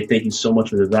on today. Thank you so much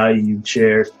for the value you've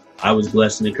shared. I was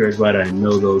blessed and encouraged by it. I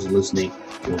know those listening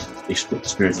will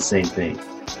experience the same thing.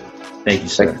 Thank you,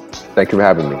 sir. Thank you for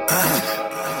having me.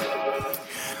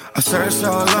 I searched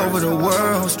all over the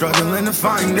world, struggling to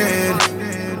find it.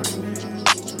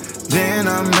 Then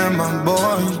I met my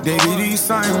boy, David E.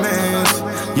 Simons.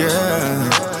 Yeah,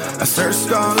 I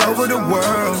searched all over the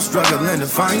world, struggling to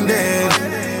find it.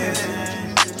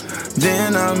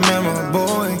 Then I met my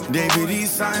boy, David E.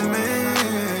 Simons.